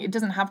that's the thing. It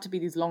doesn't have to be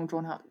these long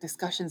drawn out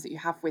discussions that you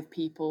have with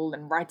people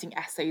and writing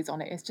essays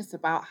on it. It's just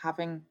about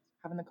having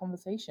the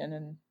conversation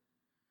and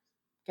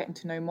getting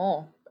to know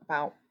more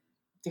about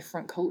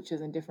different cultures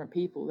and different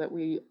people that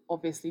we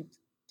obviously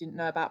didn't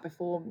know about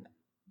before,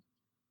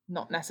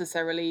 not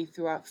necessarily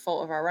through a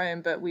fault of our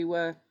own, but we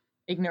were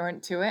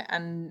ignorant to it,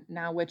 and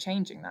now we're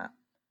changing that.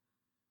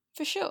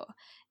 For sure.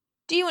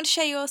 Do you want to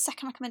share your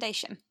second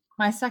recommendation?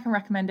 My second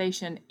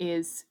recommendation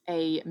is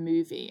a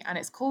movie, and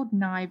it's called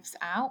Knives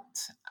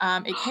Out.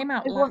 It came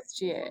out I want last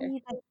to year.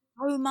 see that so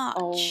Oh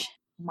much.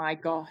 my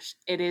gosh,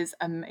 it is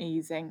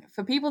amazing.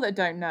 For people that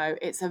don't know,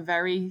 it's a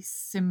very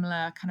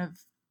similar kind of,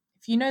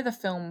 if you know the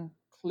film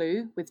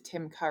Clue with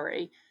Tim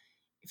Curry,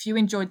 if you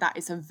enjoyed that,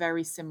 it's a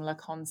very similar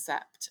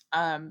concept,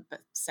 but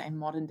set in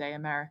modern day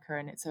America,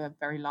 and it's a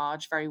very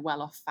large, very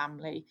well off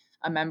family.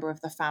 A member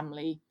of the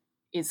family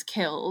is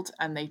killed,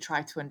 and they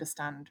try to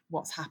understand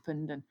what's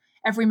happened. And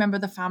every member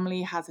of the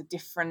family has a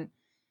different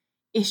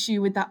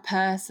issue with that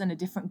person, a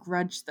different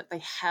grudge that they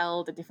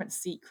held, a different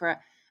secret.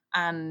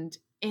 And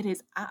it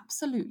is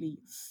absolutely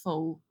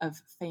full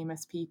of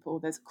famous people.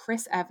 There's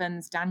Chris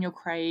Evans, Daniel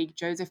Craig,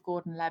 Joseph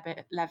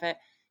Gordon-Levitt,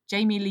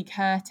 Jamie Lee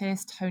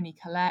Curtis, Toni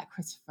Collette,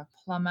 Christopher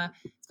Plummer.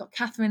 It's got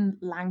Catherine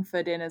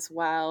Langford in as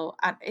well.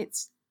 And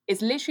it's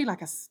literally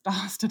like a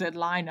star-studded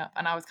lineup.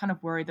 And I was kind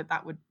of worried that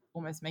that would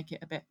almost make it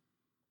a bit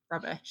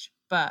rubbish.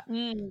 But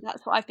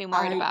That's what I've been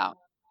worried I about.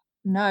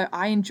 no,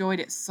 I enjoyed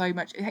it so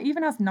much. It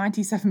even has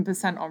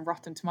 97% on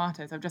Rotten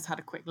Tomatoes. I've just had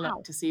a quick look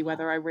Wow. to see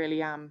whether I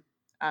really am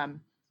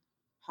um,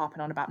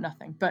 harping on about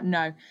nothing. But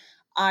no,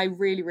 I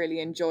really, really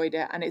enjoyed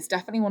it. And it's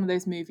definitely one of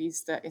those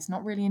movies that it's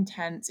not really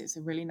intense. It's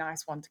a really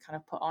nice one to kind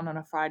of put on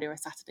a Friday or a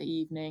Saturday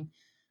evening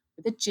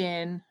with a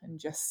gin and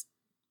just,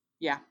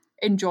 yeah,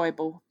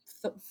 enjoyable.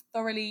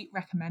 Thoroughly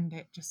recommend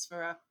it just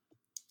for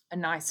a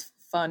nice,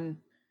 fun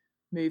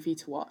movie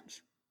to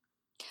watch.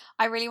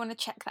 I really want to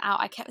check that out.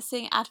 I kept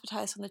seeing it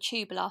advertised on the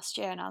tube last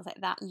year, and I was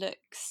like, that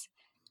looks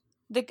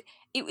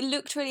it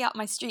looked really up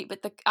my street.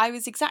 But I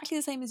was exactly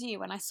the same as you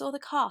when I saw the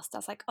cast. I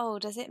was like, oh,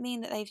 does it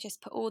mean that they've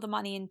just put all the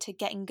money into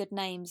getting good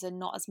names and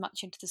not as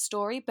much into the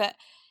story? But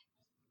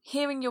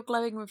hearing your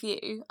glowing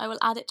review, I will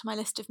add it to my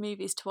list of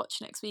movies to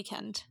watch next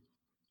weekend.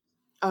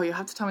 Oh, you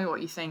have to tell me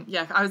what you think.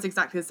 Yeah, I was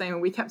exactly the same.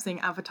 And we kept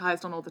seeing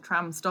advertised on all the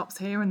tram stops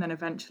here. And then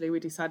eventually we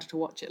decided to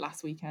watch it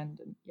last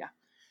weekend. And yeah,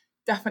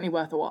 definitely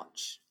worth a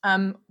watch.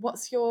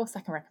 What's your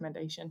second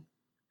recommendation?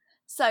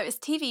 So it's a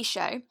TV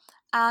show,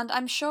 and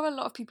I'm sure a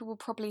lot of people will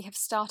probably have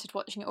started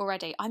watching it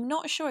already. I'm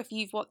not sure if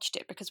you've watched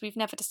it because we've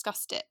never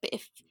discussed it, but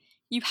if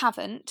you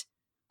haven't,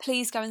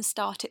 please go and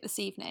start it this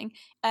evening.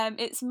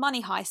 It's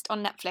Money Heist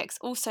on Netflix,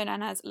 also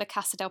known as La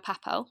Casa del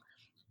Papel.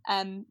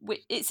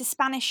 It's a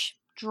Spanish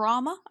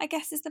drama, I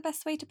guess is the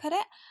best way to put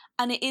it,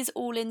 and it is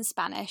all in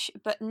Spanish,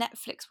 but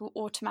Netflix will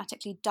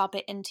automatically dub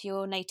it into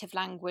your native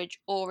language,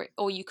 or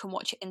you can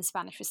watch it in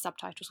Spanish with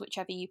subtitles,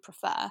 whichever you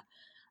prefer.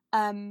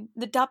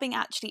 The dubbing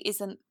actually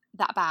isn't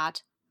that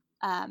bad.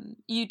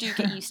 You do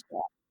get used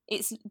to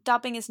it.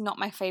 Dubbing is not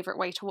my favourite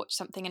way to watch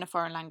something in a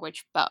foreign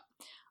language, but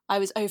I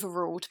was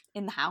overruled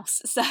in the house,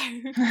 so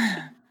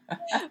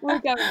we're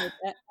going with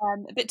it.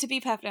 But to be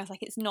perfectly honest,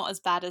 like, it's not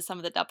as bad as some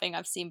of the dubbing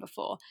I've seen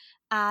before,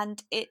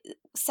 and it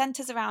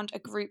centres around a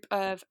group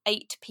of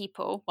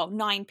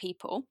 9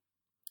 people,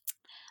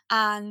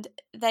 and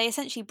they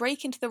essentially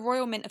break into the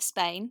Royal Mint of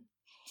Spain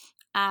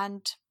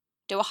and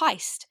do a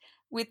heist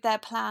with their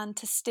plan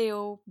to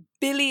steal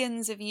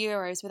billions of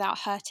euros without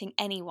hurting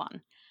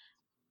anyone.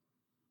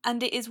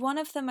 And it is one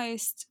of the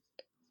most,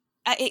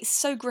 it's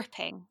so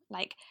gripping.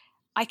 Like,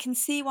 I can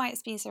see why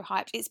it's been so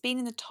hyped. It's been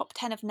in the top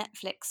 10 of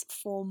Netflix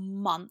for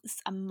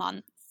months and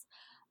months.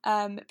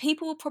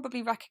 People will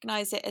probably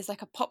recognize it as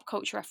like a pop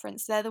culture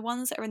reference. They're the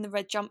ones that are in the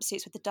red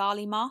jumpsuits with the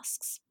Dali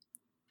masks.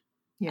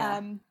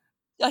 Yeah.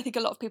 I think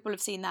a lot of people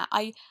have seen that.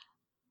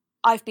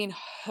 I've been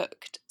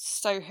hooked,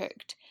 so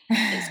hooked.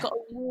 It's got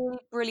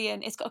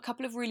a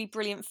couple of really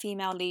brilliant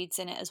female leads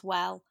in it as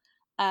well.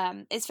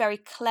 It's very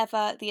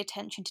clever. The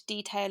attention to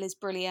detail is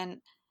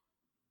brilliant,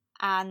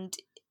 and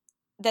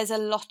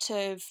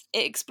it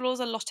explores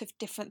a lot of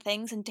different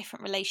things and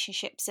different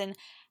relationships and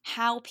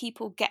how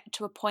people get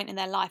to a point in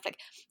their life. Like,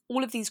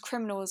 all of these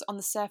criminals on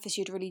the surface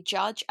you'd really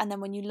judge, and then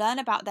when you learn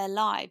about their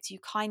lives, you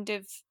kind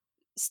of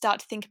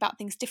start to think about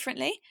things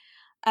differently.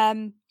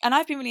 And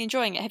I've been really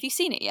enjoying it. Have you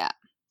seen it yet?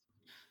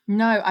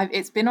 No,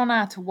 it's been on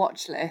our to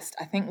watch list.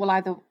 I think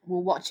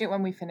we'll watch it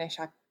when we finish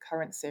our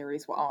current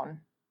series we're on.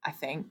 I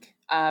think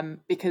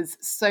because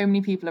so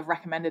many people have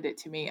recommended it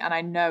to me, and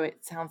I know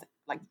it sounds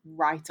like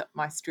right up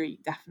my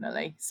street,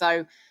 definitely.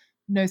 So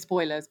no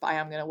spoilers, but I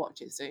am going to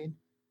watch it soon.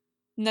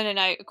 No,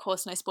 of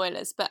course, no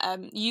spoilers. But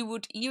you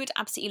would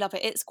absolutely love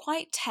it. It's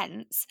quite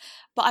tense,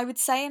 but I would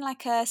say in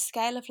like a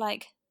scale of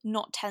like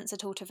not tense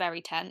at all to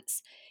very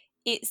tense.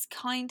 It's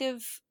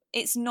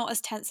not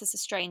as tense as A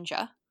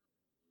Stranger.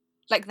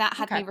 Like, that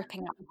had Okay. me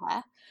ripping out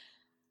my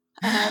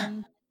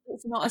hair.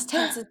 It's not as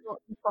tense as what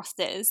Frost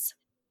is,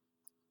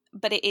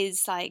 but it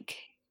is like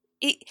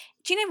it.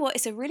 Do you know what?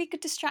 It's a really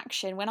good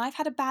distraction when I've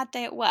had a bad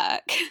day at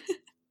work.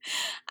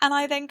 And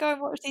I then go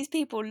and watch these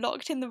people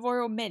locked in the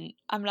Royal Mint.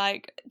 I'm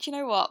like, do you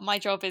know what? My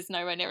job is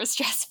nowhere near as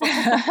stressful.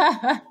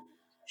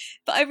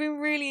 But I've been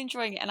really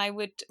enjoying it, and I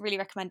would really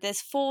recommend.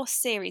 There's 4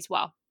 series.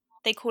 Well,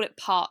 they call it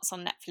parts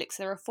on Netflix.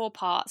 There are 4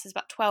 parts. There's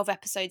about 12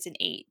 episodes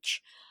in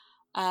each.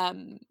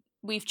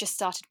 We've just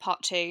started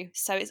part 2,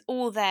 so it's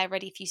all there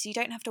ready for you. So you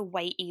don't have to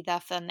wait either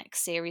for the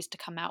next series to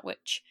come out,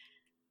 which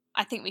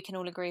I think we can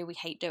all agree we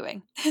hate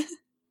doing.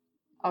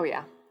 Oh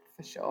yeah,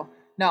 for sure.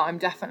 No,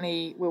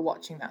 we're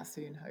watching that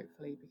soon,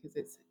 hopefully, because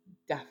it's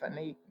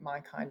definitely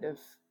my kind of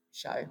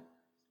show.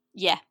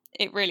 Yeah,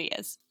 it really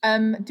is.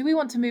 Do we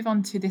want to move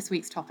on to this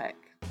week's topic?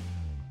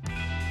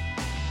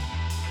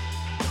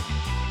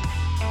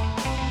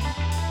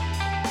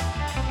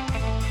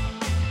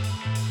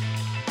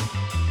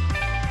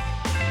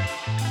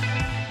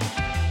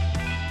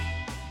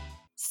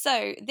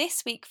 So,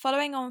 this week,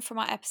 following on from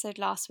our episode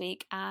last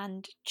week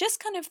and just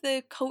kind of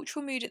the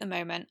cultural mood at the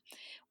moment,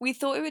 we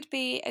thought it would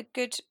be a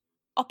good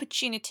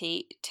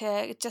opportunity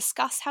to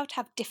discuss how to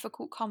have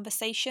difficult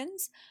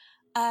conversations.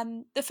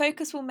 The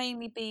focus will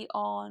mainly be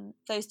on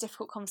those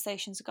difficult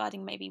conversations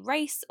regarding maybe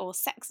race or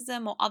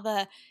sexism or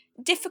other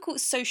difficult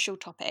social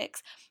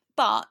topics.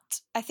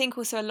 But I think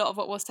also a lot of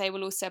what we'll say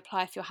will also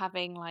apply if you're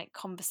having like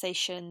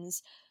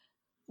conversations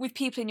with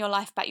people in your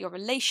life about your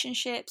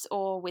relationships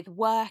or with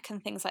work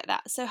and things like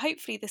that. So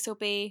hopefully this will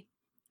be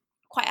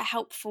quite a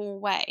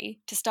helpful way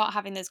to start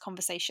having those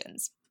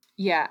conversations.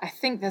 Yeah, I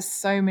think there's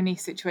so many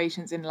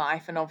situations in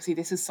life, and obviously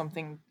this is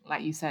something,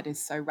 like you said, is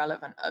so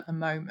relevant at the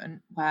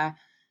moment, where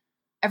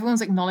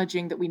everyone's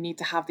acknowledging that we need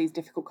to have these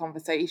difficult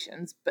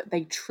conversations, but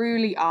they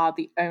truly are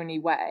the only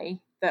way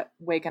that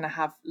we're going to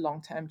have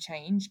long-term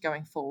change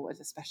going forward,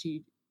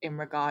 especially in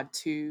regard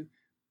to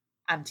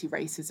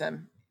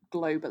anti-racism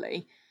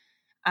globally.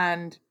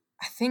 And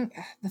I think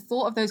the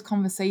thought of those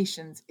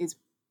conversations is,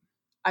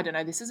 I don't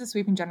know, this is a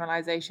sweeping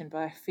generalization,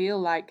 but I feel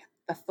like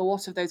the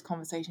thought of those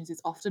conversations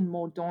is often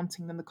more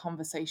daunting than the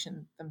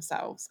conversation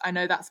themselves. I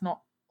know that's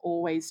not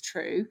always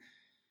true,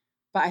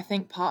 but I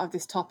think part of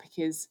this topic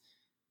is,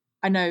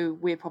 I know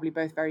we're probably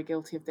both very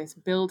guilty of this,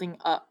 building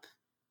up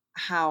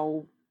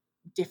how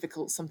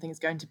difficult something is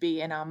going to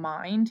be in our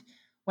mind,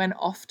 when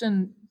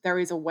often there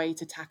is a way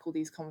to tackle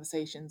these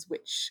conversations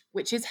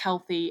which is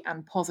healthy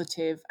and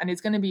positive and is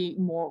going to be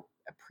more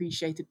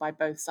appreciated by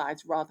both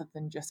sides, rather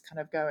than just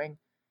kind of going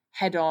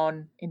head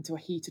on into a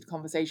heated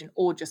conversation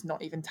or just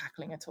not even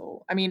tackling at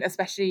all. I mean,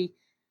 especially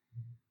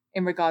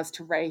in regards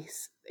to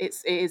race, it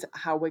is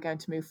how we're going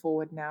to move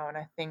forward now, and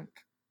I think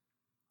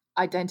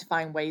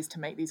identifying ways to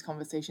make these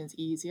conversations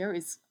easier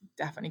is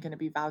definitely going to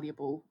be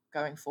valuable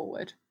going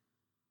forward.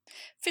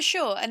 For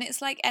sure. And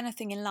it's like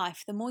anything in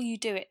life, the more you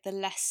do it, the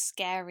less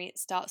scary it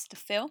starts to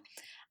feel.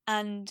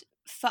 And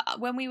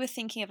when we were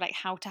thinking of like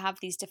how to have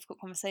these difficult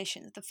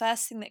conversations, the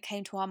first thing that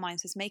came to our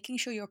minds was making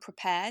sure you're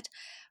prepared,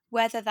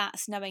 whether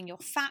that's knowing your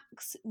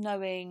facts,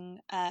 knowing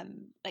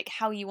like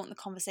how you want the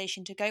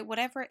conversation to go,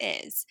 whatever it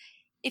is.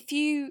 If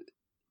you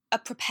are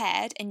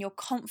prepared and you're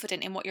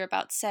confident in what you're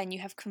about to say and you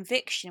have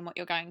conviction in what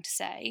you're going to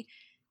say,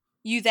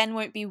 you then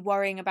won't be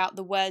worrying about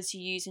the words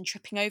you use and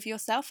tripping over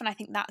yourself. And I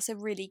think that's a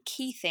really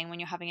key thing when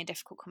you're having a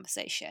difficult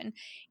conversation,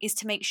 is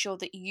to make sure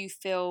that you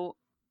feel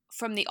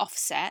from the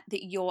offset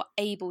that you're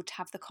able to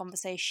have the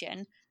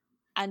conversation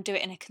and do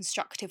it in a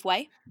constructive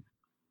way.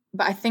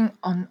 But I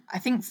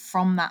think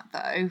from that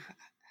though,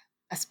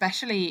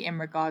 especially in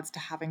regards to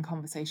having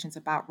conversations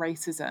about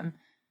racism,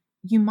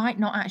 you might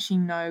not actually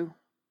know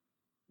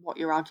what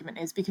your argument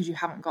is because you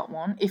haven't got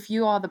one. If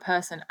you are the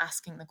person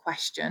asking the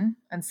question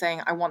and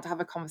saying, I want to have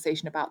a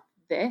conversation about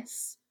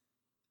this,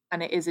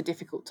 and it is a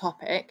difficult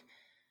topic,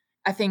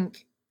 I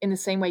think in the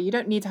same way, you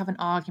don't need to have an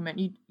argument.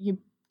 You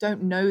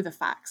don't know the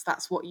facts.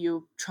 That's what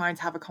you're trying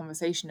to have a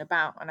conversation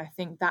about. And I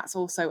think that's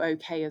also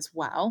okay as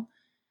well.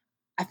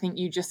 I think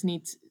you just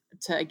need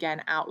to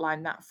again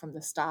outline that from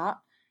the start.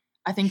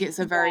 I think it's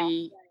a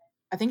very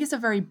I think it's a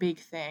very big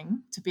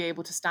thing to be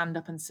able to stand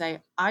up and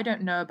say, I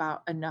don't know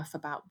enough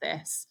about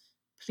this.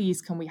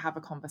 Please, can we have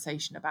a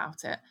conversation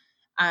about it?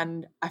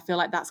 And I feel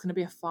like that's going to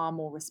be a far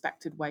more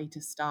respected way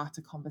to start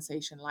a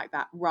conversation like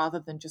that, rather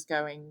than just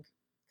going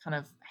kind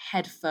of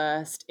head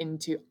first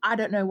into, I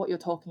don't know what you're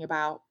talking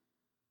about.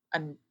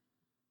 And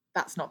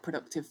that's not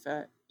productive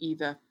for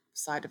either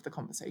side of the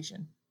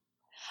conversation.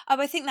 Oh,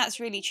 I think that's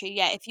really true.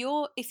 Yeah,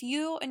 if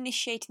you're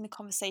initiating the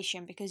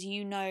conversation because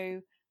you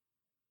know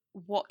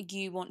what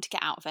you want to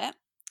get out of it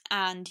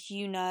and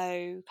you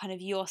know kind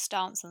of your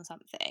stance on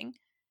something,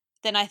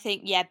 then I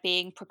think, yeah,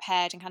 being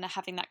prepared and kind of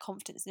having that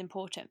confidence is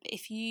important. But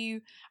if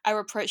you are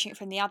approaching it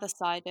from the other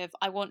side of,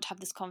 I want to have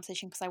this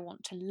conversation because I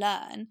want to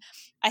learn,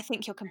 I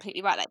think you're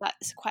completely right. Like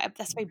that's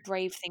a very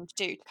brave thing to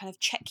do, to kind of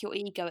check your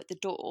ego at the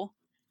door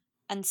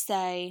and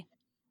say,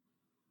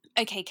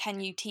 okay, can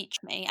you teach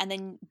me? And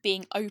then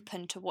being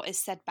open to what is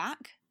said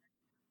back.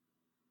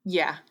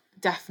 Yeah,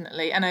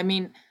 definitely. And I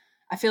mean,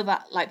 I feel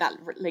that like that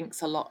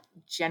links a lot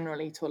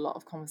generally to a lot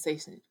of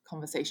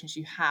conversations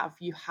you have.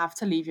 You have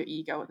to leave your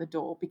ego at the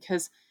door,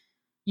 because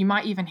You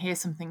might even hear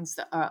some things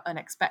that are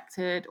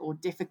unexpected or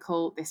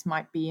difficult. This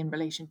might be in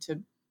relation to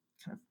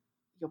kind of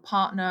your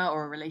partner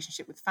or a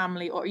relationship with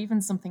family or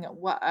even something at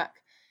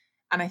work.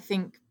 And I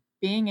think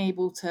being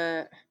able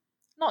to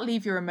not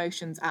leave your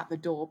emotions at the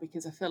door,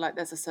 because I feel like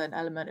there's a certain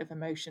element of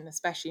emotion,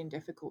 especially in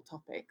difficult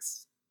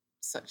topics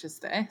such as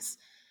this.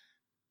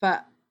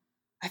 But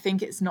I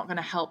think it's not going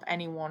to help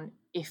anyone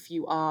if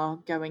you are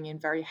going in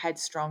very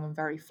headstrong and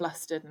very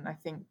flustered. And I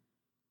think,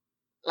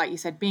 like you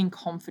said, being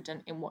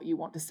confident in what you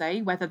want to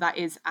say, whether that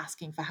is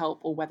asking for help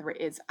or whether it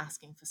is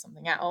asking for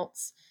something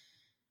else.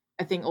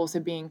 I think also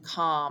being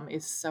calm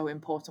is so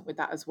important with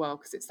that as well,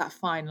 because it's that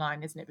fine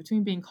line, isn't it,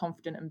 between being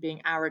confident and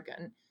being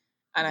arrogant.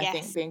 And I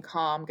think Yes. being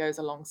calm goes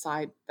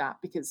alongside that,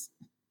 because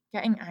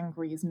getting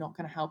angry is not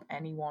going to help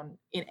anyone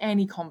in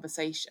any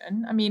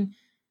conversation. I mean,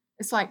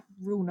 it's like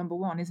rule number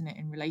one, isn't it,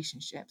 in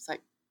relationships?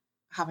 Like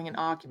having an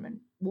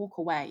argument, walk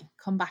away,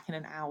 come back in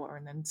an hour,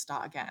 and then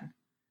start again.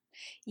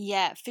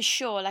 Yeah, for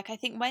sure. Like I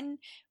think when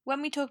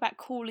we talk about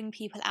calling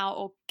people out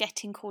or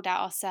getting called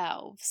out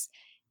ourselves,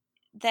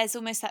 there's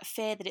almost that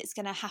fear that it's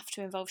going to have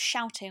to involve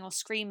shouting or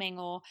screaming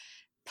or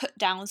put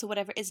downs or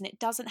whatever it is, and it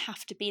doesn't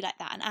have to be like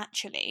that. And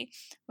actually,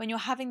 when you're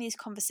having these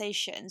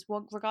conversations,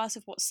 regardless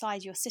of what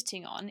side you're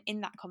sitting on in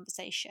that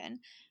conversation,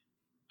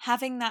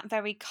 having that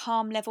very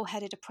calm,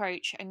 level-headed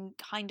approach and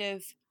kind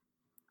of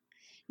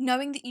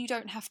knowing that you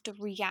don't have to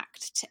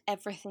react to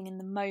everything in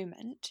the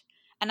moment,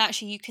 and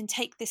actually you can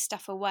take this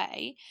stuff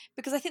away,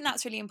 because I think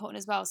that's really important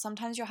as well.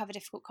 Sometimes you'll have a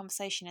difficult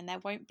conversation and there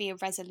won't be a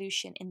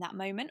resolution in that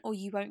moment, or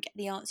you won't get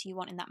the answer you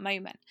want in that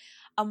moment.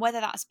 And whether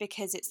that's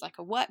because it's like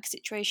a work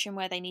situation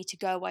where they need to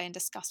go away and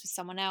discuss with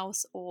someone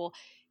else, or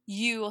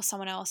you or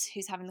someone else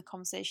who's having the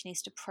conversation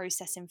needs to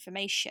process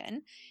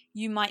information,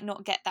 you might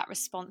not get that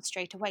response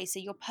straight away. So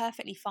you're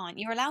perfectly fine.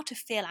 You're allowed to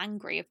feel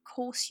angry, of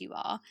course you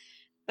are,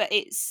 but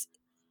it's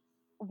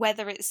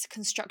whether it's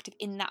constructive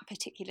in that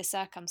particular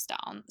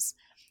circumstance,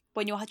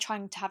 when you're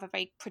trying to have a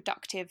very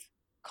productive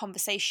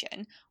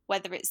conversation,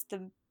 whether it's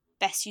the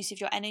best use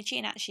of your energy.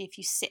 And actually, if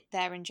you sit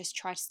there and just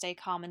try to stay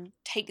calm and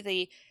take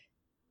the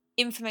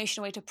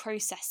information away to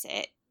process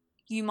it,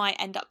 you might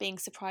end up being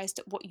surprised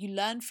at what you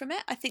learn from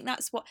it. I think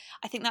that's what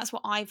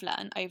I've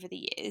learned over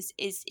the years.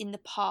 Is in the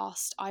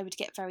past I would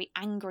get very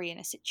angry in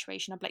a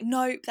situation. I'd be like,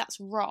 no,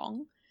 that's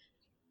wrong,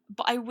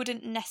 but I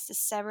wouldn't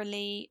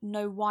necessarily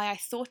know why I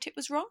thought it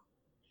was wrong.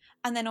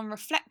 And then on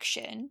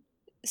reflection,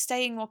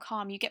 staying more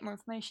calm, you get more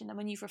information. And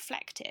when you've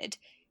reflected,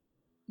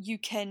 you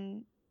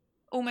can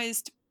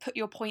almost put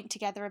your point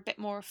together a bit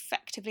more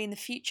effectively in the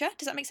future.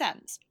 Does that make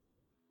sense?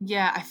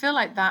 Yeah, I feel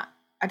like that.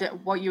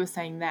 What you were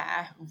saying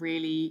there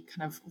really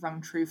kind of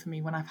rung true for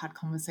me when I've had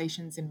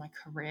conversations in my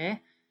career.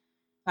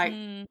 Like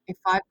Mm, if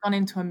I've gone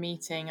into a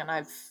meeting and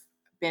I've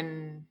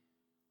been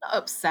not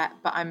upset,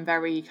 but I'm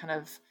very kind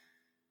of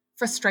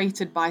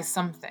frustrated by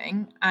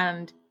something,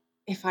 and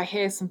if I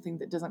hear something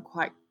that doesn't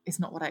quite is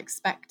not what I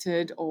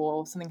expected,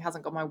 or something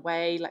hasn't gone my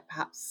way, like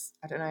perhaps,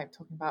 I don't know,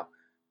 talking about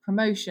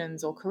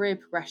promotions or career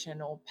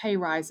progression or pay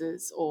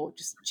rises or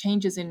just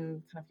changes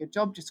in kind of your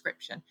job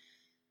description,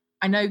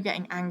 I know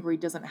getting angry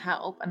doesn't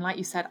help. And like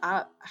you said,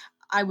 I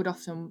would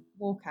often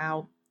walk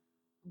out,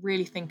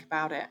 really think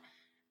about it,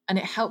 and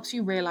it helps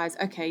you realize,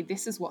 okay,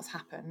 this is what's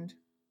happened.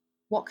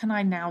 What can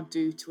I now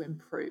do to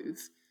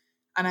improve?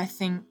 And I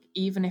think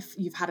even if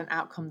you've had an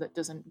outcome that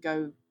doesn't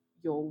go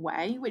your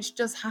way, which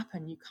does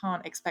happen, you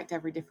can't expect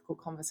every difficult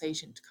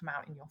conversation to come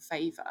out in your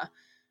favor.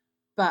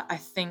 But I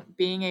think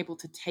being able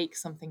to take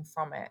something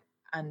from it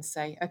and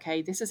say,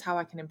 okay, this is how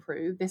I can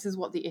improve. This is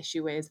what the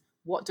issue is.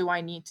 What do I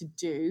need to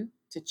do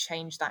to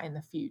change that in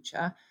the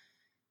future?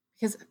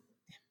 Because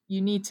you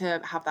need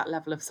to have that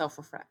level of self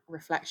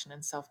reflection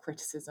and self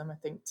criticism, I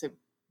think, to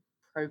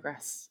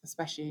progress,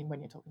 especially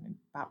when you're talking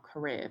about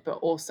career, but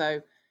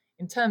also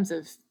in terms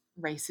of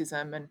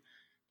racism and,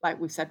 like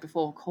we've said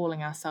before,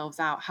 calling ourselves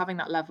out, having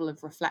that level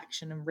of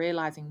reflection and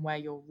realizing where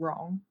you're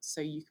wrong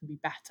so you can be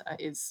better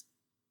is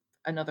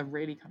another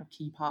really kind of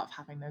key part of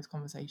having those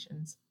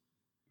conversations.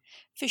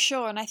 for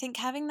sure. And I think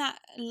having that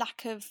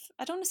lack of,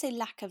 I don't want to say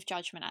lack of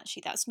judgment,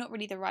 actually, that's not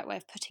really the right way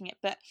of putting it,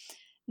 but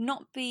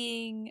not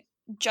being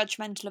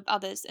judgmental of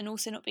others and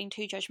also not being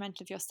too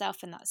judgmental of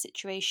yourself in that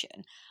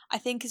situation, I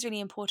think is really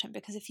important.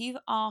 Because if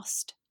you've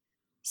asked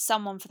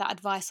someone for that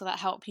advice or that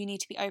help, you need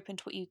to be open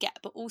to what you get.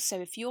 But also,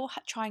 if you're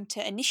trying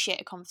to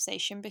initiate a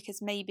conversation,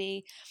 because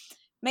maybe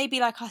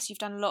like us, you've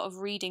done a lot of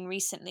reading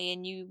recently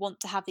and you want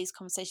to have these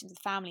conversations with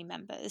family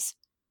members,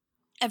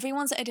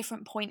 everyone's at a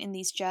different point in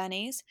these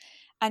journeys.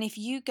 And if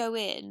you go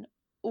in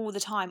all the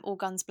time, all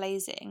guns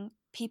blazing,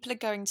 people are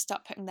going to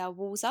start putting their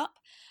walls up.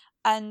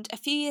 And a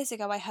few years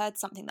ago, I heard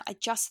something that I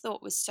just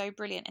thought was so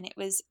brilliant. And it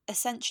was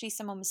essentially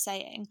someone was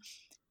saying,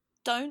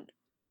 don't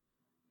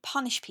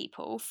punish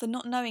people for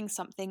not knowing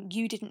something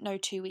you didn't know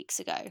 2 weeks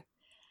ago.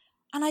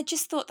 And I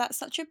just thought that's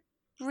such a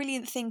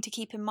brilliant thing to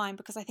keep in mind,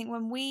 because I think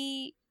when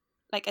we,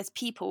 like as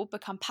people,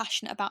 become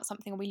passionate about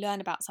something or we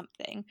learn about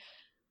something,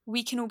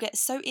 we can all get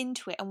so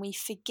into it and we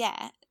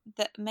forget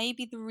that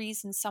maybe the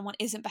reason someone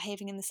isn't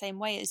behaving in the same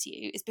way as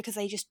you is because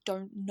they just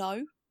don't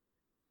know.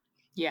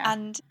 Yeah.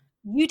 And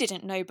you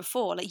didn't know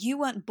before, like you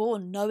weren't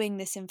born knowing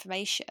this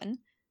information.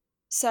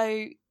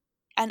 So,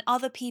 and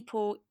other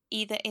people,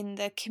 either in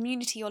the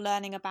community you're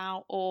learning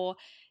about or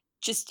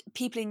just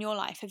people in your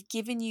life, have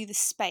given you the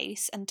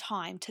space and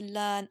time to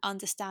learn,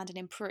 understand, and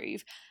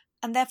improve.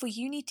 And therefore,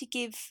 you need to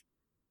give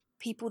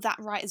people that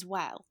right as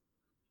well.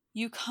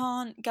 You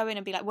can't go in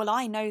and be like, well,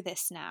 I know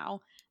this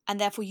now, and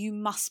therefore you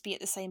must be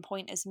at the same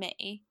point as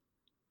me.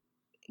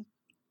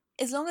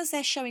 As long as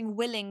they're showing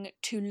willing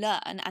to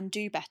learn and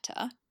do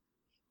better,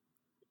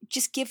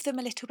 just give them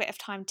a little bit of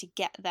time to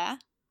get there,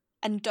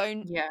 and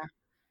don't Yeah.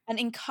 and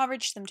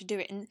encourage them to do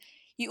it. And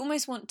you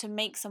almost want to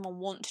make someone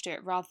want to do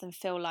it rather than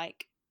feel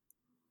like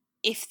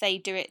if they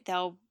do it,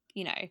 they'll,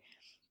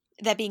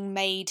 they're being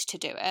made to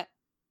do it.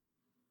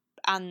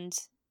 And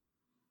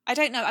I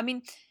don't know. I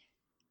mean,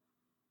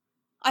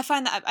 I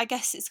find that, I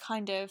guess it's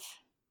kind of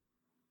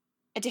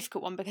a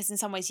difficult one because in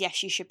some ways,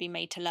 yes, you should be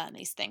made to learn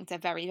these things. They're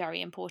very,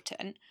 very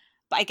important.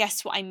 But I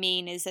guess what I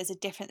mean is there's a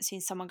difference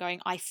between someone going,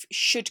 I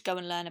should go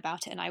and learn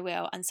about it and I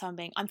will, and someone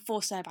being, I'm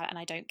forced to learn about it and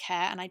I don't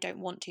care and I don't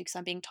want to because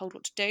I'm being told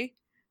what to do.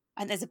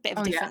 And there's a bit of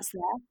a Oh yeah, difference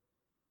there.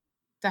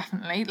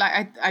 definitely.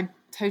 Like I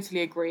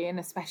totally agree, and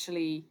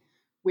especially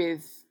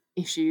with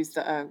issues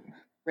that are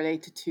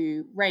related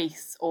to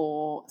race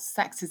or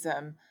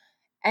sexism,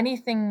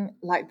 anything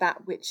like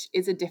that, which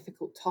is a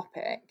difficult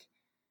topic.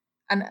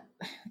 And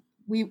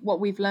what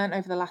we've learned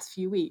over the last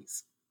few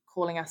weeks,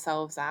 calling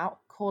ourselves out,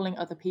 calling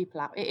other people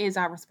out, it is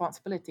our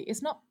responsibility.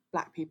 It's not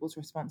Black people's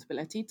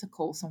responsibility to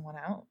call someone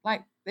out.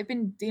 Like, they've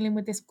been dealing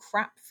with this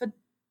crap for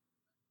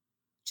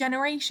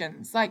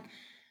generations. Like,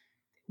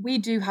 we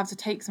do have to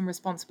take some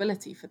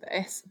responsibility for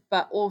this,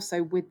 but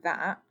also with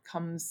that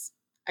comes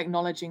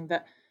acknowledging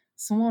that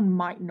someone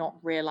might not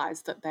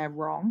realize that they're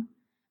wrong.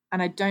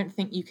 And I don't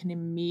think you can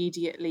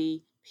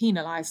immediately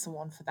penalize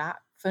someone for that,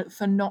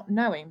 for not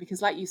knowing,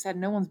 because like you said,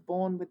 no one's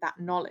born with that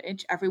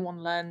knowledge.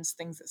 Everyone learns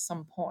things at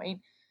some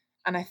point.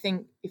 And I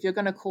think if you're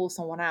going to call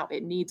someone out,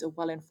 it needs a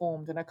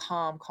well-informed and a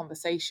calm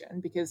conversation,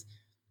 because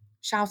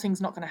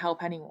shouting's not going to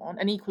help anyone.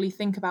 And equally,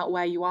 think about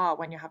where you are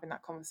when you're having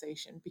that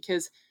conversation,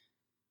 because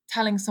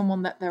telling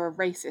someone that they're a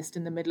racist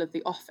in the middle of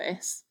the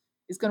office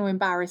is going to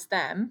embarrass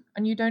them,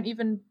 and you don't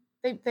even,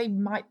 they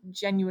might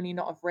genuinely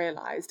not have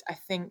realized. I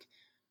think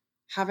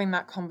having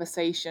that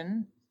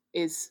conversation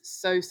is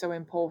so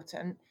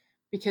important,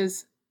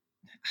 because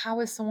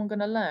how is someone going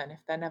to learn if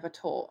they're never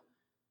taught?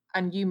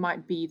 And you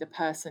might be the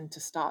person to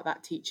start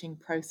that teaching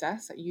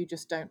process that you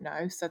just don't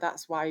know. So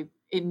that's why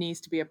it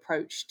needs to be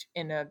approached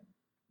in a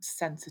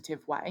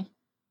sensitive way.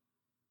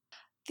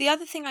 The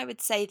other thing I would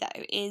say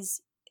though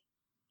is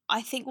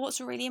I think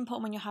what's really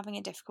important when you're having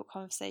a difficult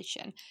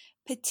conversation,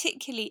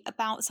 particularly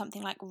about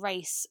something like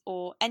race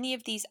or any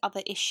of these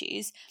other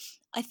issues,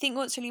 I think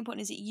what's really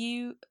important is that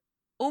you,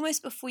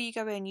 almost before you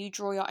go in, you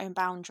draw your own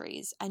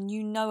boundaries and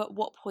you know at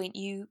what point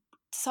you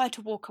decide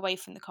to walk away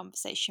from the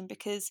conversation.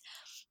 Because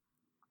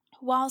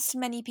whilst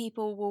many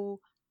people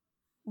will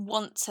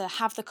want to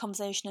have the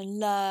conversation and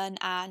learn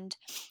and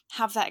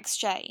have that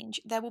exchange,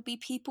 there will be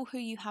people who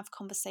you have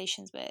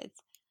conversations with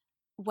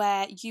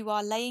where you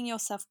are laying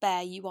yourself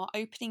bare, you are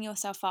opening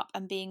yourself up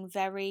and being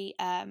very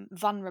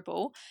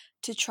vulnerable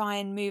to try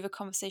and move a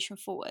conversation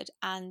forward.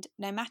 And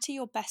no matter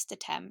your best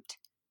attempt,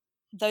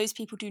 those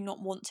people do not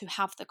want to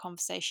have the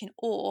conversation,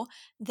 or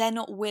they're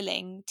not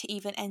willing to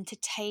even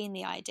entertain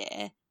the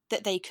idea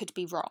that they could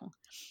be wrong.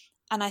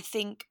 And I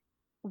think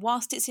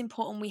whilst it's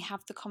important we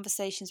have the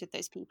conversations with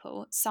those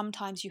people,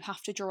 sometimes you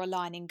have to draw a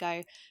line and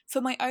go,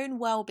 for my own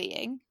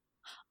well-being,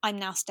 I'm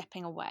now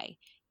stepping away.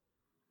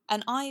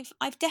 And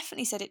I've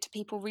definitely said it to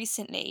people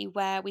recently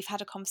where we've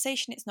had a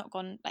conversation, it's not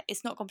gone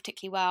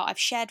particularly well. I've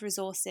shared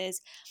resources,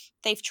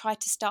 they've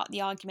tried to start the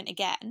argument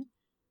again, and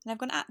I've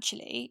gone,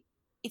 actually,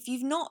 if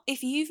you've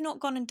not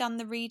gone and done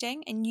the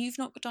reading and you've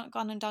not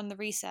gone and done the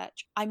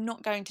research, I'm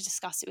not going to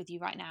discuss it with you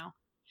right now,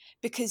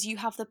 because you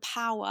have the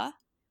power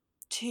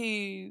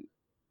to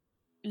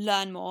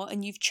learn more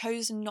and you've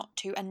chosen not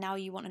to, and now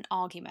you want an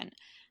argument,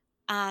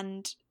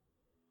 and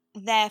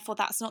therefore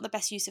that's not the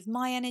best use of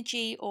my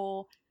energy,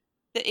 or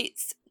that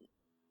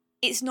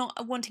it's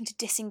not wanting to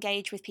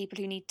disengage with people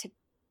who need to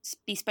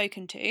be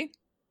spoken to,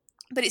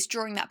 but it's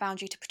drawing that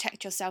boundary to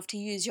protect yourself, to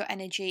use your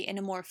energy in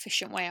a more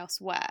efficient way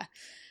elsewhere.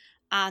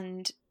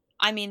 And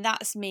I mean,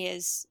 that's me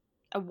as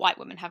a white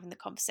woman having the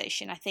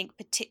conversation. I think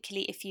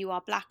particularly if you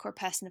are Black or a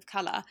person of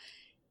colour,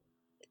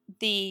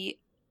 the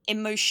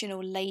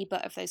emotional labour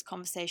of those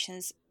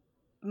conversations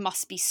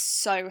must be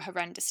so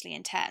horrendously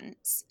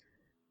intense.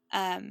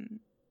 And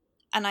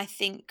I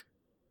think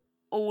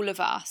all of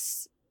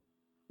us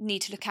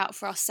need to look out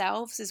for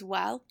ourselves as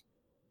well.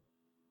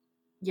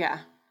 Yeah,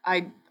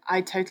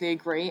 I totally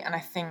agree. And I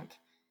think,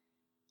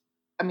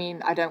 I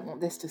mean, I don't want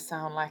this to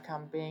sound like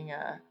I'm being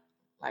a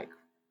like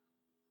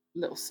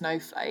little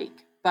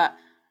snowflake, but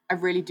I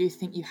really do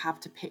think you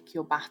have to pick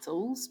your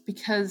battles,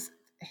 because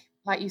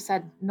like you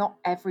said, not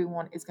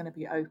everyone is going to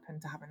be open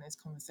to having those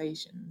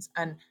conversations.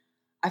 And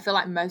I feel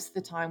like most of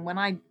the time when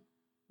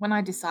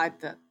I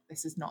decide that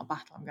this is not a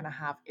battle I'm going to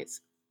have,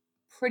 it's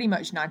pretty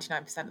much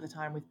 99% of the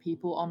time with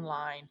people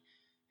online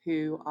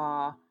who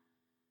are,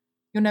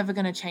 you're never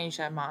going to change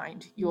their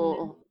mind.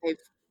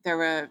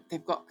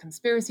 They've got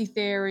conspiracy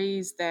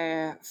theories,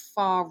 they're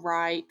far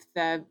right,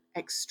 they're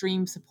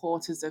extreme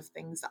supporters of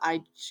things that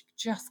I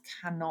just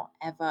cannot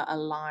ever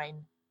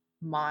align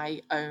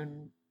my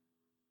own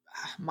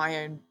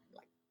like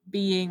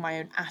being, my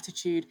own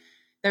attitude.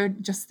 There are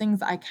just things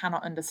that I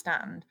cannot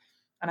understand.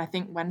 And I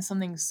think when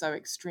something's so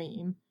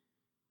extreme,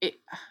 it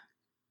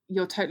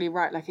you're totally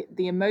right. Like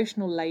the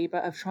emotional labor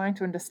of trying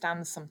to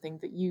understand something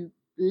that you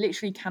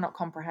literally cannot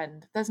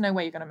comprehend. There's no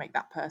way you're going to make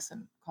that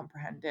person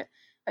comprehend it.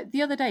 Like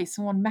the other day,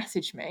 someone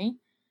messaged me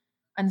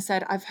and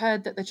said, I've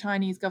heard that the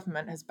Chinese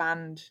government has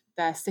banned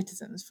their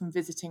citizens from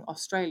visiting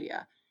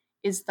Australia.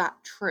 Is that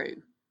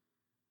true?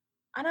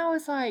 And I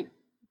was like,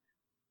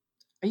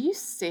 are you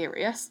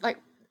serious? Like,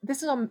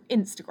 this is on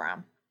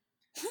Instagram.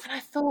 And I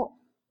thought,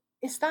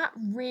 is that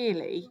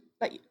really,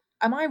 like,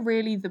 am I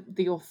really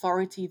the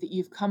authority that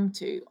you've come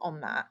to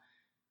on that?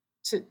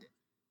 To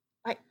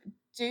like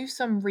do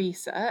some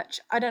research.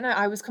 I don't know.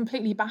 I was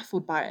completely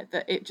baffled by it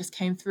that it just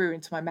came through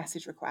into my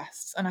message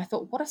requests. And I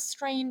thought, what a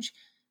strange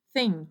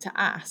thing to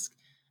ask.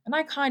 And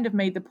I kind of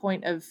made the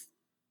point of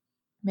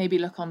maybe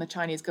look on the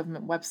Chinese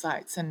government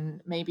websites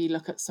and maybe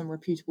look at some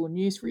reputable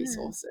news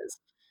resources.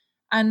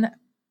 And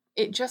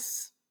it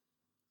just,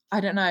 I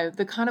don't know,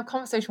 the kind of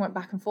conversation went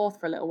back and forth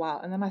for a little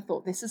while. And then I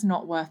thought, this is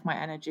not worth my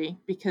energy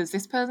because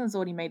this person's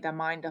already made their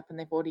mind up and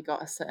they've already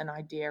got a certain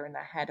idea in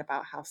their head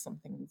about how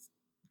something's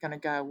going to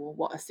go or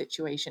what a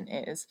situation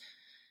is.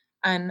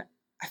 And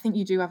I think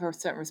you do have a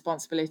certain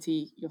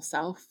responsibility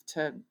yourself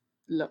to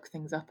look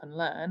things up and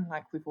learn,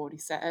 like we've already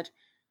said.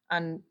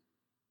 And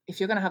if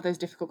you're going to have those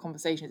difficult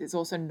conversations, it's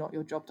also not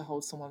your job to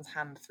hold someone's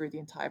hand through the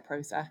entire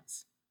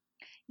process.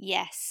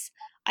 Yes,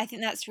 I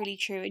think that's really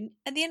true. And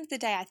at the end of the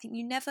day, I think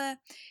you never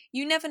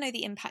know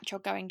the impact you're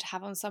going to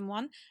have on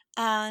someone.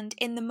 And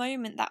in the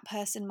moment, that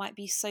person might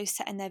be so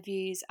set in their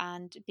views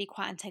and be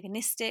quite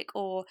antagonistic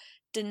or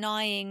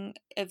denying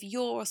of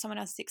your or someone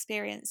else's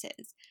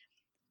experiences.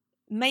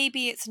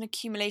 Maybe it's an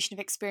accumulation of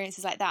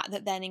experiences like that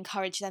that then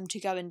encourage them to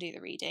go and do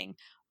the reading.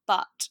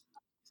 But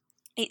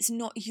it's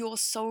not your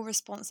sole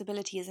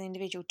responsibility as an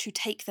individual to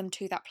take them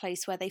to that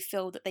place where they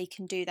feel that they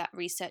can do that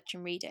research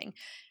and reading.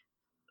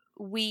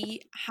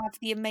 We have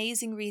the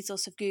amazing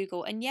resource of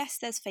Google, and yes,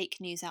 there's fake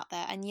news out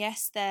there, and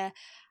yes, there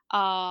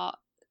are,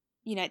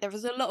 there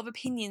is a lot of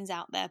opinions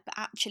out there, but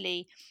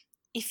actually,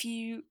 if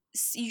you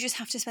just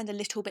have to spend a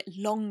little bit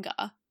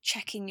longer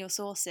checking your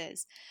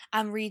sources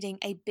and reading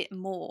a bit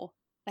more.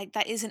 Like,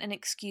 that isn't an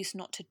excuse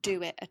not to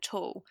do it at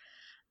all.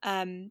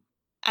 And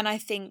I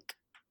think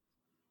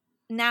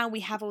now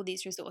we have all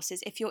these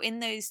resources. If you're in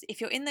those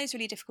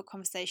really difficult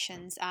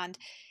conversations and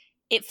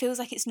it feels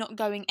like it's not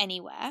going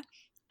anywhere,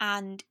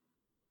 and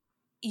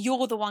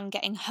you're the one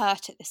getting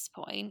hurt at this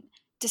point,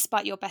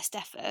 despite your best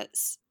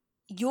efforts,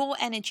 your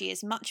energy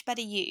is much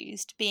better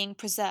used being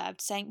preserved,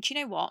 saying, do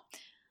you know what?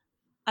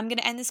 I'm going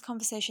to end this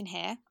conversation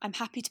here. I'm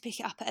happy to pick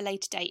it up at a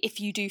later date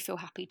if you do feel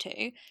happy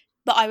to.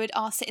 But I would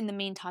ask that in the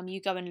meantime, you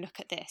go and look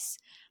at this.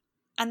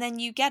 And then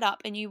you get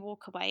up and you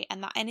walk away,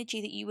 and that energy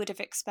that you would have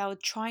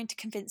expelled trying to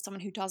convince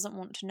someone who doesn't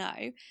want to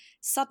know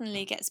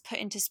suddenly gets put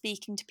into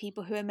speaking to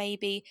people who are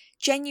maybe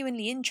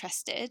genuinely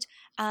interested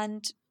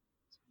and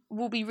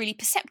will be really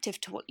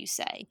perceptive to what you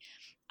say.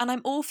 And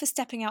I'm all for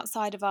stepping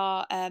outside of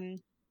our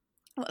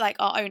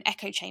our own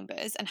echo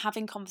chambers and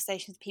having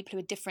conversations with people who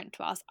are different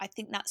to us. I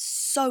think that's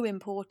so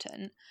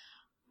important.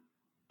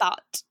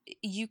 But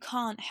you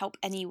can't help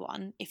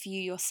anyone if you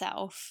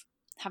yourself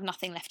have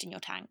nothing left in your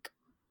tank.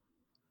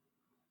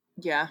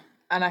 Yeah.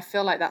 And I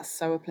feel like that's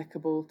so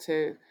applicable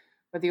to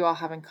whether you are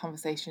having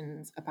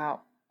conversations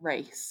about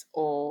race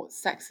or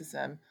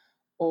sexism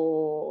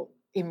or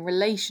in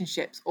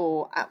relationships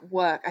or at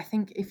work. I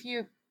think if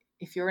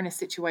you're in a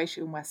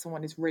situation where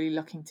someone is really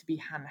looking to be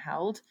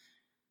handheld,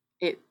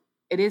 it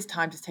it is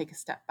time to take a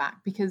step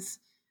back because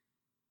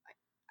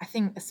I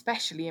think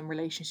especially in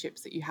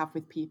relationships that you have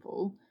with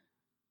people,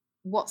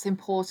 what's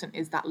important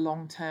is that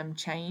long-term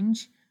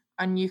change,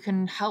 and you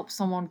can help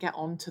someone get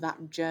onto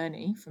that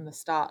journey from the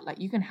start. Like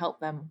you can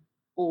help them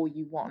all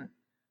you want,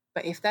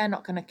 but if they're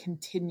not going to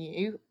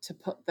continue to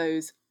put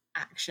those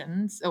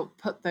actions or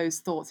put those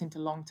thoughts into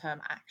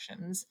long-term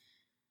actions,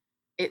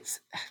 it's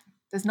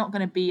there's not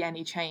going to be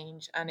any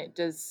change, and it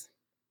does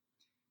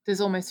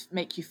almost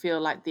make you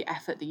feel like the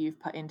effort that you've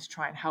put in to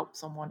try and help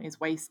someone is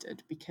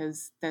wasted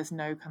because there's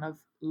no kind of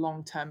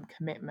long-term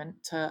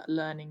commitment to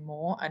learning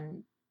more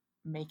and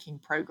making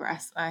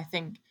progress. And I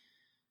think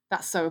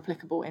that's so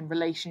applicable in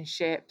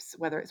relationships,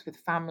 whether it's with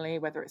family,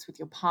 whether it's with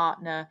your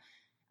partner.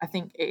 I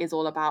think it is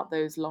all about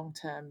those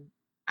long-term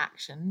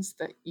actions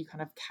that you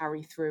kind of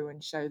carry through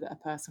and show that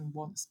a person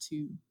wants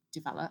to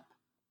develop.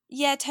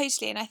 Yeah,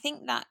 totally. And I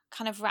think that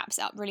kind of wraps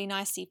it up really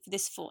nicely for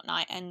this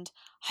fortnight. And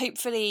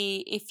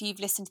hopefully, if you've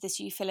listened to this,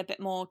 you feel a bit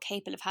more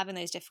capable of having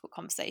those difficult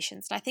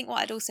conversations. And I think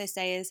what I'd also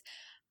say is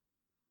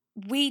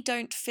we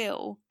don't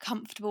feel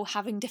comfortable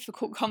having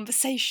difficult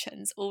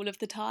conversations all of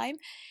the time.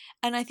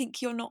 And I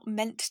think you're not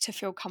meant to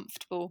feel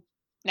comfortable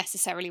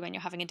necessarily when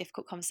you're having a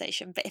difficult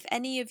conversation. But if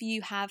any of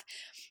you have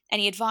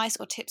any advice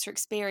or tips or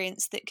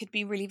experience that could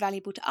be really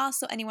valuable to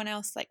us or anyone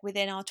else like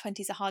within our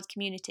 20s Are Hard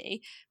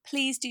community,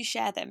 please do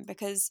share them,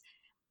 because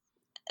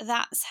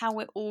that's how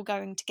we're all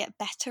going to get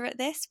better at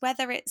this,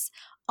 whether it's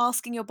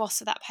asking your boss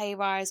for that pay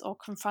rise or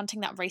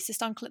confronting that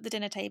racist uncle at the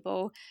dinner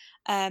table,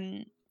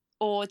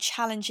 or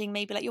challenging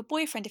maybe like your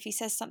boyfriend if he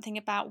says something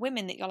about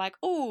women that you're like,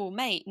 oh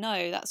mate,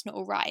 no, that's not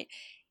all right.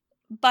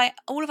 By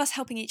all of us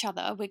helping each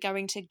other, we're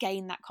going to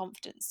gain that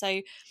confidence.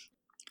 So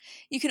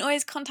you can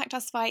always contact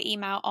us via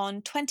email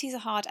on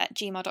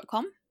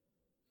 20sareHard@gmail.com.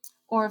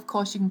 Or, of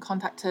course, you can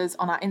contact us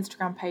on our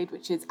Instagram page,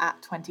 which is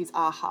at 20s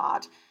Are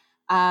Hard.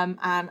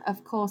 And,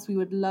 of course, we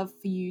would love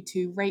for you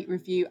to rate,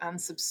 review and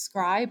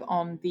subscribe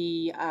on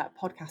the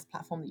podcast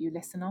platform that you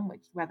listen on,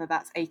 whether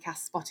that's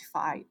Acast,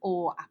 Spotify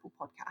or Apple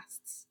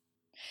Podcasts.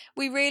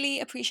 We really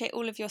appreciate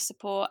all of your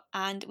support,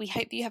 and we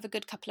hope you have a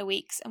good couple of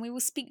weeks, and we will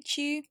speak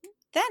to you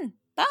then.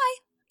 Bye.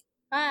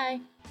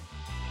 Bye.